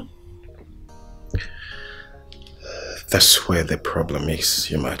to her? That's where the problem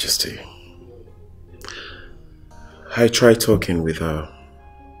is, Your Majesty. I tried talking with her,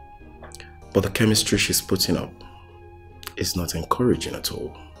 but the chemistry she's putting up is not encouraging at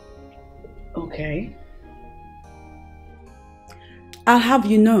all. Okay. I'll have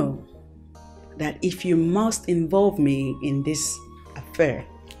you know that if you must involve me in this affair,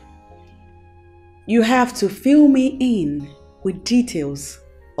 you have to fill me in with details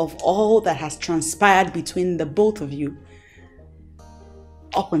of all that has transpired between the both of you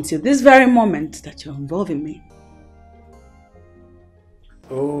up until this very moment that you're involving me.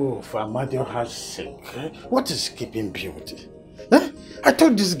 Oh, for Amadioha's sake, what is keeping beauty? I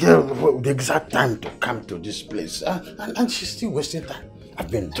told this girl the exact time to come to this place, and she's still wasting time. I've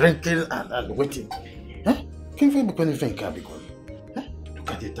been drinking and waiting. Look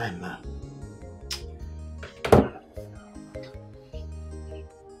at the time now.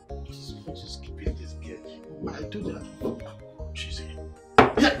 What is keeping this girl? I told her. She's here.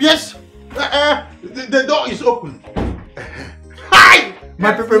 Yes! The door is open. Hi!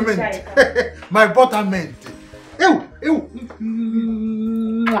 My peppermint. My buttermint. Ew! Ew!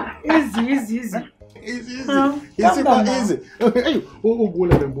 Easy. Easy. Easy.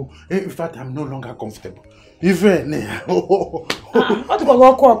 In fact, I'm no longer comfortable. If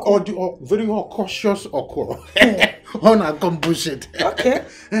very cautious on a bullshit. Okay.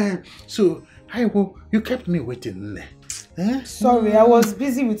 So you kept me waiting. Sorry, I was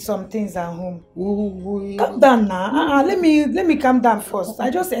busy with some things at home. Calm down now. Let me calm down first.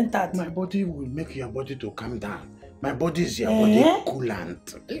 I just entered. My body will make your body to calm down. My body is your body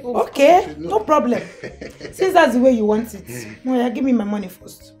coolant. Okay, no problem. Since that's the way you want it. No, give me my money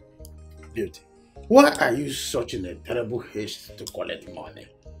first. Beauty, why are you such in a terrible haste to collect money?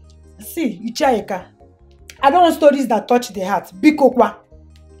 See, Ichaeka, I don't want stories that touch the heart. Bikokwa,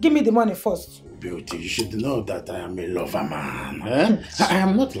 give me the money first. Beauty, you should know that I am a lover man. I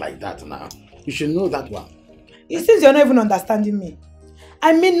am not like that now. You should know that one. It seems you're not even understanding me.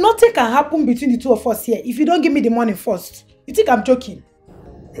 I mean, nothing can happen between the two of us here if you don't give me the money first. You think I'm joking?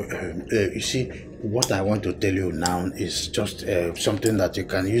 You see, what I want to tell you now is just something that you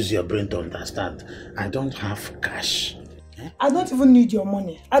can use your brain to understand. I don't have cash. I don't even need your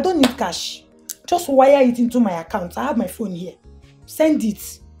money. I don't need cash. Just wire it into my account. I have my phone here. Send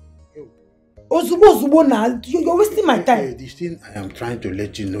it. Ozubo now. You're wasting my time. The thing I am trying to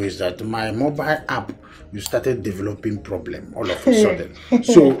let you know is that my mobile app, you started developing problem all of a sudden.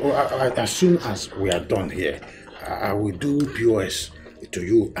 So as soon as we are done here, I will do POS to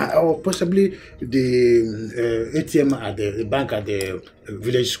you, or possibly the ATM at the bank at the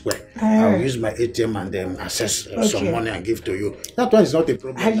village square. I will use my ATM and then access some money and give to you. That one is not a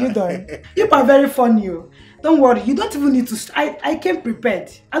problem. Are you done? You are very funny. Don't worry, you don't even need to. I came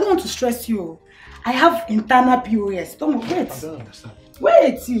prepared. I don't want to stress you. I have internal POS. Don't wait. I don't understand.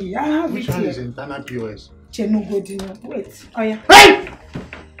 Wait, I have Which one is internal POS? Wait. Oh yeah. Hey!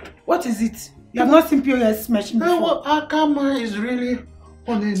 What is it? You have not seen POS machine before. Well, Akama is really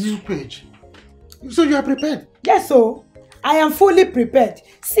on a new page. So you are prepared? Yes, so I am fully prepared.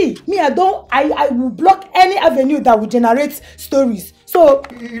 See, me, I will block any avenue that will generate stories. So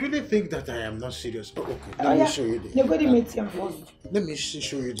you really think that I am not serious? Okay, let me show you the You're going to meet him first. Let me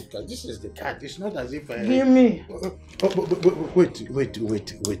show you the card. This is the card. It's not as if I... Give me.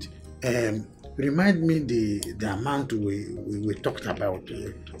 Wait. Remind me the amount we talked about.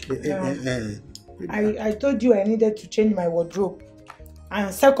 I told you I needed to change my wardrobe.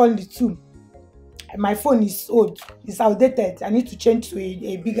 And secondly too, my phone is old. It's outdated. I need to change to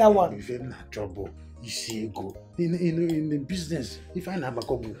a bigger one. If you're in trouble, you see go. in the business, if I have a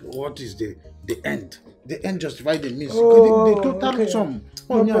couple, what is the end? The end justifies the means. The total sum.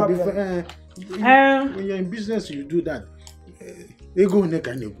 When you're in business, you do that.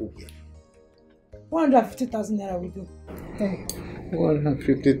 150,000 naira we do.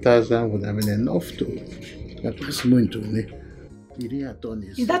 150,000 would have been enough to pass money to me.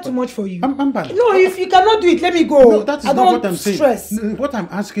 Is that too much for you? I'm no, if you cannot do it, let me go. No, that is I not don't what I'm saying. Stress. What I'm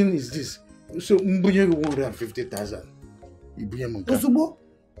asking is this. So, 150,000. Ozubo?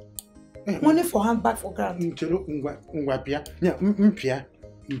 Money for hand, back for ground.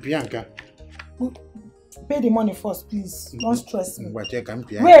 Pay the money first, please. Don't stress me. Wait.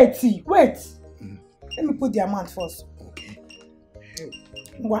 Let me put the amount first. Okay.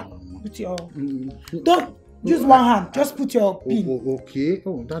 Put your... Don't use one hand. Just put your pin. Okay.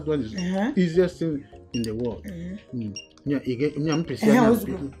 Oh, that one is easiest thing in the world.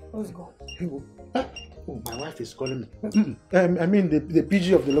 Let's go. Oh, my wife is calling me. I mean the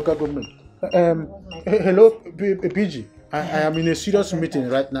PG of the local government. Hello, PG. I am in a serious meeting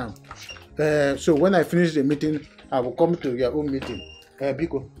right now. So when I finish the meeting, I will come to your own meeting.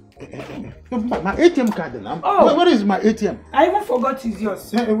 Biko. My ATM card now. Oh. Where is my ATM? I even forgot it's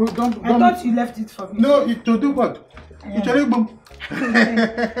yours. I thought you left it for me. No, to do what? I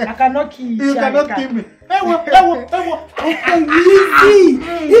cannot kill you. You cannot kill me.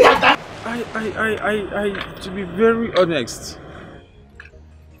 To be very honest,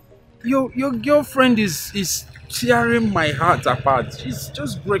 your girlfriend is tearing my heart apart. She's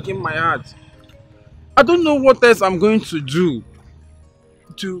just breaking my heart. I don't know what else I'm going to do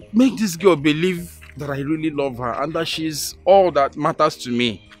to make this girl believe that I really love her and that she's all that matters to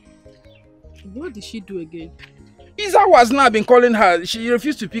me. What did she do again? It's hours now I've been calling her. She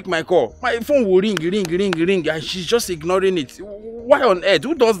refused to pick my call. My phone will ring, and she's just ignoring it. Why on earth?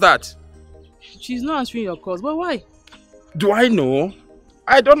 Who does that? She's not answering your calls, but why? Do I know?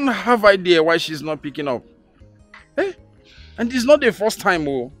 I don't have idea why she's not picking up. Eh? And it's not the first time,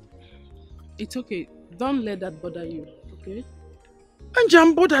 oh. It's okay. Don't let that bother you, okay? And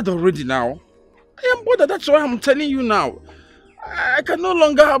I'm bothered already now. I am bothered, that's why I'm telling you now. I can no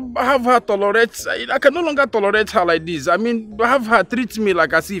longer have her tolerate. I can no longer tolerate her like this. I mean, have her treat me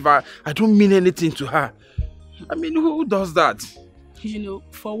like as if I don't mean anything to her. I mean, who does that? You know,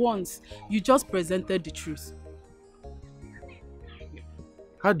 for once, you just presented the truth.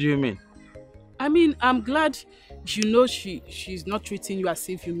 How do you mean? I mean, I'm glad you know she's not treating you as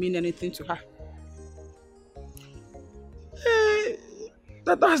if you mean anything to her.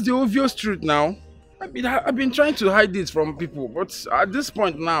 That's the obvious truth now. I've been trying to hide it from people, but at this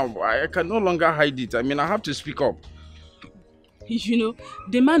point now, I can no longer hide it. I mean, I have to speak up. You know,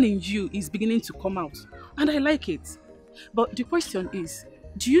 the man in you is beginning to come out, and I like it. But the question is,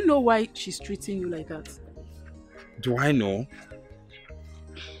 do you know why she's treating you like that? Do I know?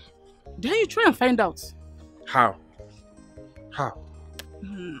 Then you try and find out. How?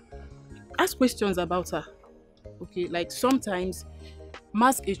 Ask questions about her. Okay, like sometimes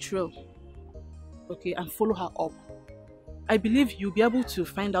mask a trail. Okay, and follow her up. I believe you'll be able to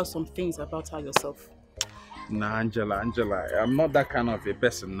find out some things about her yourself. Nah, Angela, I'm not that kind of a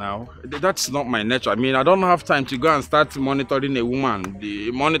person now. That's not my nature. I mean, I don't have time to go and start monitoring a woman,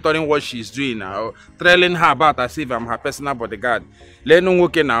 monitoring what she's doing now, trailing her about as if I'm her personal bodyguard.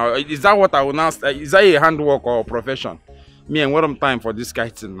 Okay now, is that what I will now? Is that a handwork or a profession? Me and what I'm time for this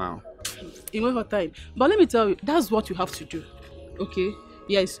kind thing now? In what time? But let me tell you, that's what you have to do. Okay?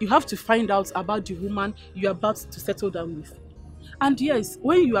 Yes, you have to find out about the woman you're about to settle down with. And yes,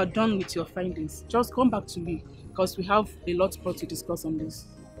 when you are done with your findings, just come back to me because we have a lot more to discuss on this.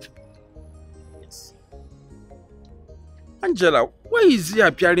 Yes. Angela, why is it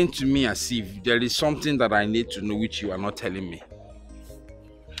appearing to me as if there is something that I need to know which you are not telling me?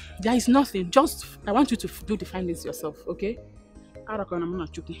 There is nothing. Just, I want you to do the findings yourself, okay?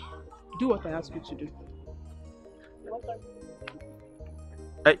 Do what I ask you to do.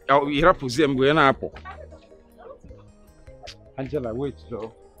 Angela, wait,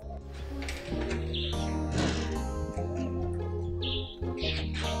 though.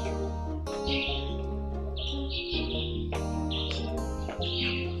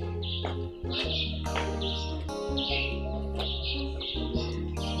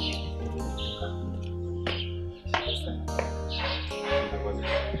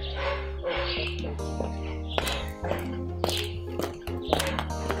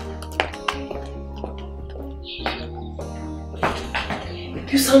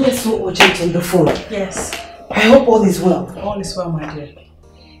 You sounded so urgent on the phone. Yes. I hope all is well. All is well, my dear.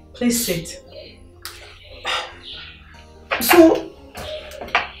 Please sit. So,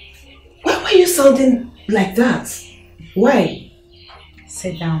 why were you sounding Like that? Why?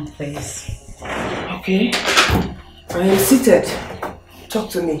 Sit down, please. Okay. I am seated. Talk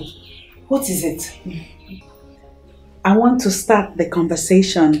to me. What is it? I want to start the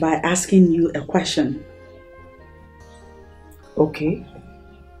conversation by asking you a question. Okay.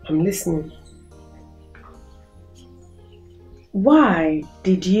 I'm listening. Why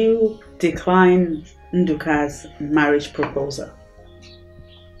did you decline Nduka's marriage proposal?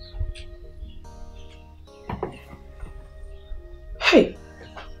 Hey.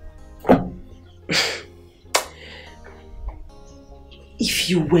 If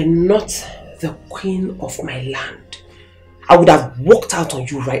you were not the queen of my land, I would have walked out on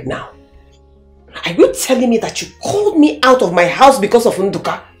you right now. Are you telling me that you called me out of my house because of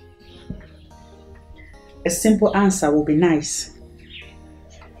Nduka? A simple answer will be nice.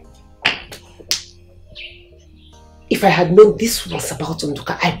 If I had known this was about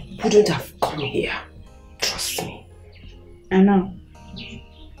Nduka, I wouldn't have come here. Trust me. I know.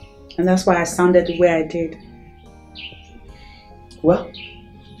 And that's why I sounded the way I did. Well,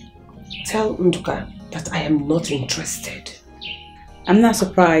 tell Nduka that I am not interested. I'm not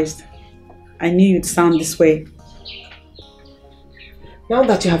surprised. I knew you'd sound this way. Now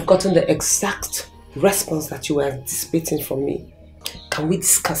that you have gotten the exact response that you were anticipating from me, can we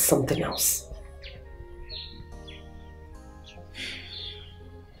discuss something else?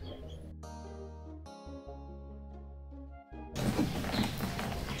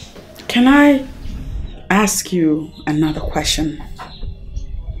 Can I ask you another question?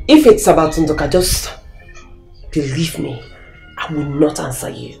 If it's about Nduka, just believe me, I will not answer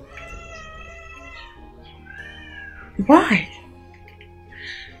you. Why?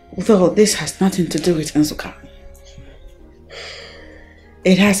 Though this has nothing to do with Nduka.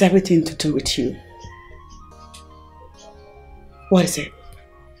 It has everything to do with you. What is it?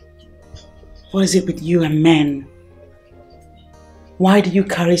 What is it with you and men? Why do you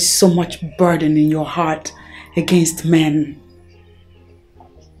carry so much burden in your heart against men?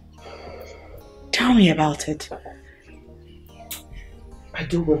 Tell me about it. I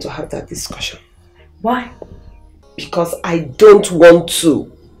don't want to have that discussion. Why? Because I don't want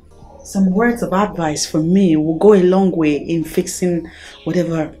to. Some words of advice from me will go a long way in fixing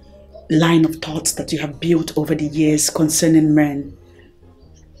whatever line of thoughts that you have built over the years concerning men.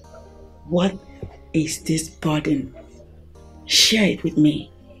 What is this burden? Share it with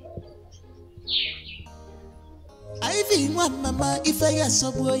me. Ivy one mama if I got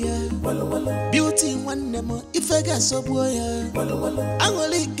soboya. Beauty one nemo if I got soboya.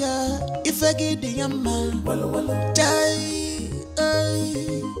 Angolika if I get the yamma.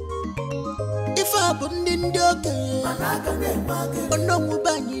 If I bund in doke, no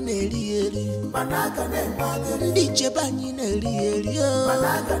mubani neri, DJ bani neri,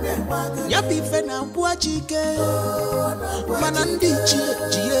 Yapi fena buachike, Manandichi,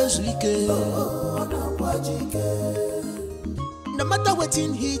 Jesuike. No matter what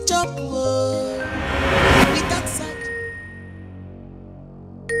in he chop, it acts.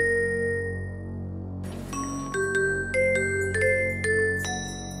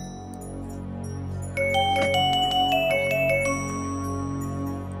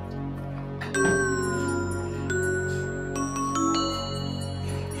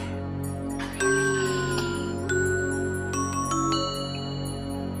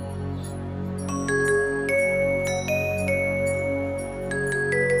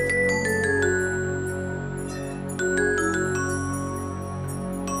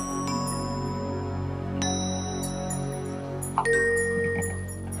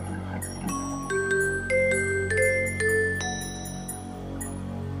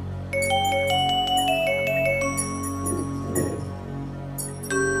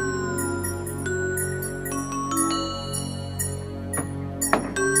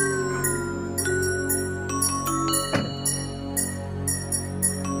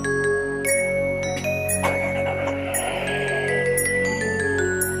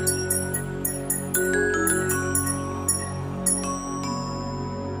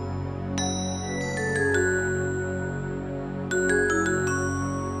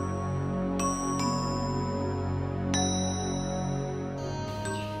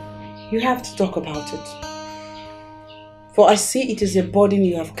 You have to talk about it. For I see it is a burden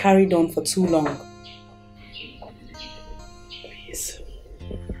you have carried on for too long. Please,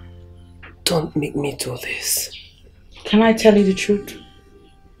 don't make me do this. Can I tell you the truth?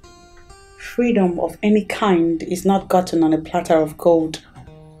 Freedom of any kind is not gotten on a platter of gold.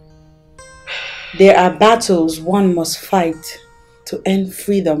 There are battles one must fight to earn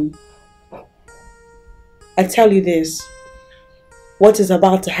freedom. I tell you this, what is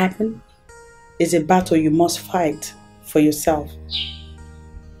about to happen is a battle you must fight for yourself.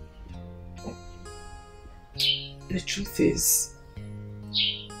 The truth is,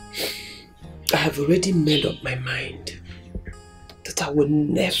 I have already made up my mind that I will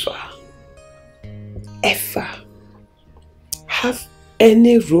never, ever have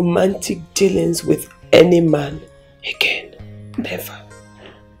any romantic dealings with any man again. Never.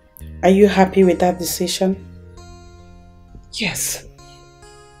 Are you happy with that decision? Yes.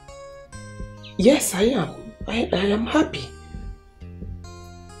 Yes, I am. I am happy.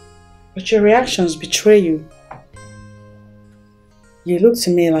 But your reactions betray you. You look to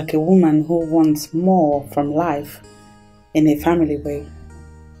me like a woman who wants more from life in a family way.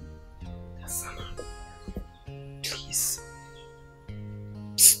 Asana, please,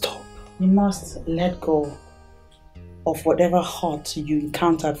 stop. You must let go of whatever hurt you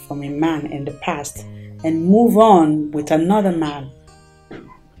encountered from a man in the past and move on with another man.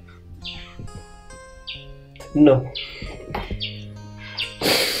 No.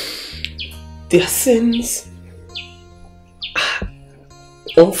 Their sins are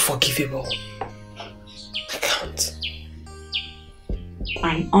unforgivable. I can't.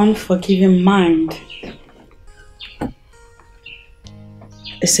 An unforgiving mind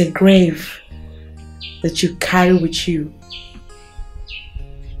is a grave that you carry with you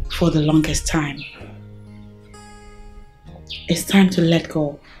for the longest time. It's time to let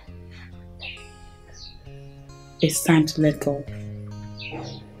go. It's time to let go.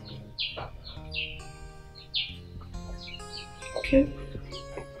 Okay.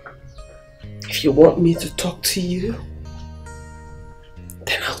 If you want me to talk to you,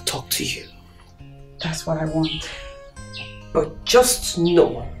 then I'll talk to you. That's what I want. But just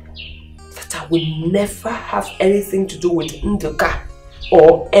know that I will never have anything to do with Nduka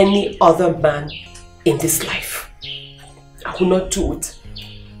or any other man in this life. I will not do it.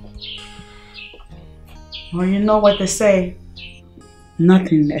 Well, you know what they say.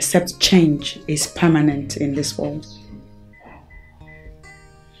 Nothing except change is permanent in this world.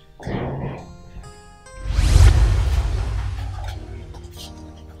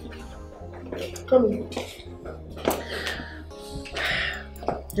 Come in.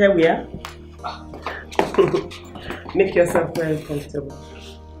 Here we are. Make yourself very comfortable.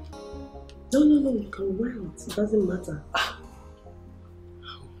 No, you can wear it. It doesn't matter.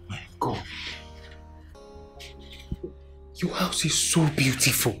 Oh my God. Your house is so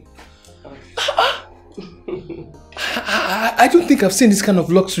beautiful. I don't think I've seen this kind of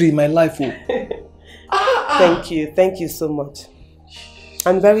luxury in my life. Thank you so much.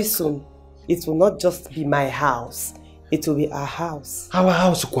 And very soon, it will not just be my house. It will be our house. Our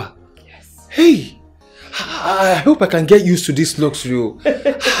house, Kwa? Yes. Hey, I hope I can get used to this luxury.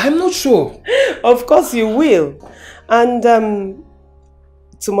 I'm not sure. Of course you will. And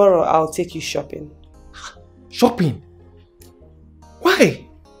tomorrow I'll take you shopping. Shopping? Why?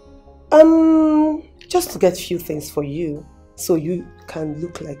 Just to get a few things for you, so you can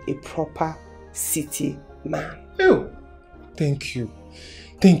look like a proper city man. Oh, thank you.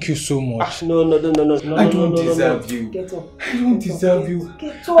 Thank you so much. No. I don't deserve you. Get up. I don't deserve you.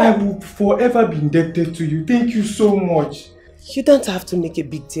 Get up. I will forever be indebted to you. Thank you so much. You don't have to make a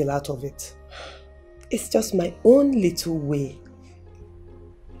big deal out of it. It's just my own little way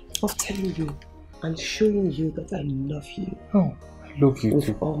of telling you and showing you that I love you. Oh, I love you with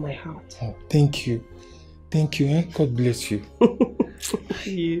too. all my heart. Oh, thank you. Thank you, eh? God bless you. Thank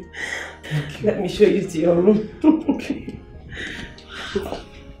you. Let me show you to your room. Okay.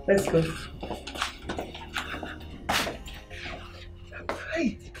 Let's go.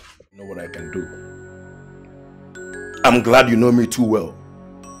 You know what I can do? I'm glad you know me too well.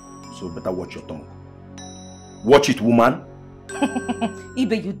 So better watch your tongue. Watch it, woman.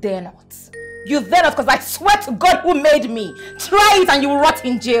 Ibe, you dare not. You dare not, because I swear to God who made me. Try it and you will rot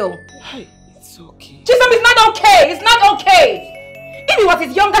in jail. Hey, it's okay. Jesus, it's not okay. It's not okay. If it was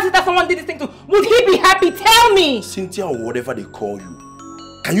his younger sister someone did this thing to, would he be happy? Tell me. Cynthia or whatever they call you.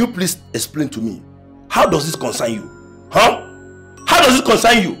 Can you please explain to me? How does this concern you? Huh? How does it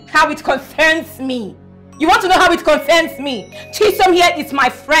concern you? How it concerns me. You want to know how it concerns me? Chisom here is my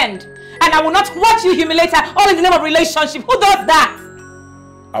friend. And I will not watch you humiliate her all in the name of relationship. Who does that?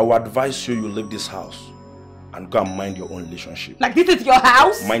 I will advise you leave this house and go and mind your own relationship. Like this is your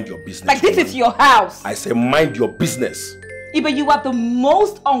house? Mind your business. Like this is your house? I say mind your business. Ibe, you are the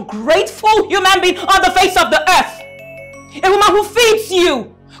most ungrateful human being on the face of the earth. A woman who feeds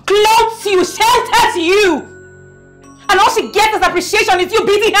you, clothes you, shelters you. And all she gets as appreciation is you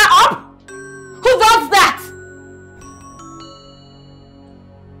beating her up? Who does that?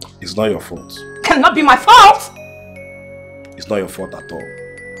 It's not your fault. Cannot be my fault. It's not your fault at all.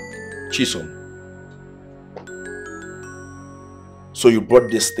 Chisom, So you brought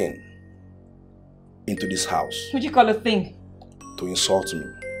this thing into this house. What do you call a thing? To insult me.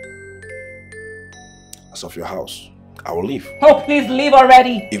 As of your house, I will leave. Oh, please leave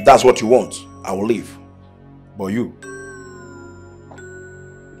already. If that's what you want, I will leave. But you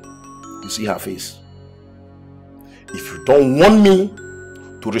see her face. If you don't want me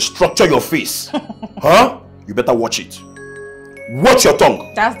to restructure your face, huh? You better watch it. Watch your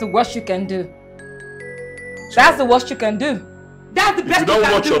tongue. That's the worst you can do. That's the worst you can do. That's the best you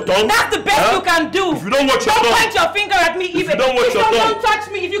can do. Your tongue, that's the best you can do. If you don't watch your tongue. Don't point your finger at me. If you don't watch your tongue. Don't touch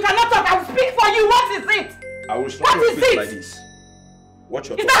me. If you cannot talk, I will speak for you. What is it? I will stop your face like this. Watch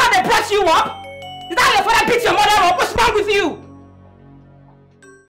your tongue. Is that how they press you up? Is that how your father beats your mother up? What's wrong with you?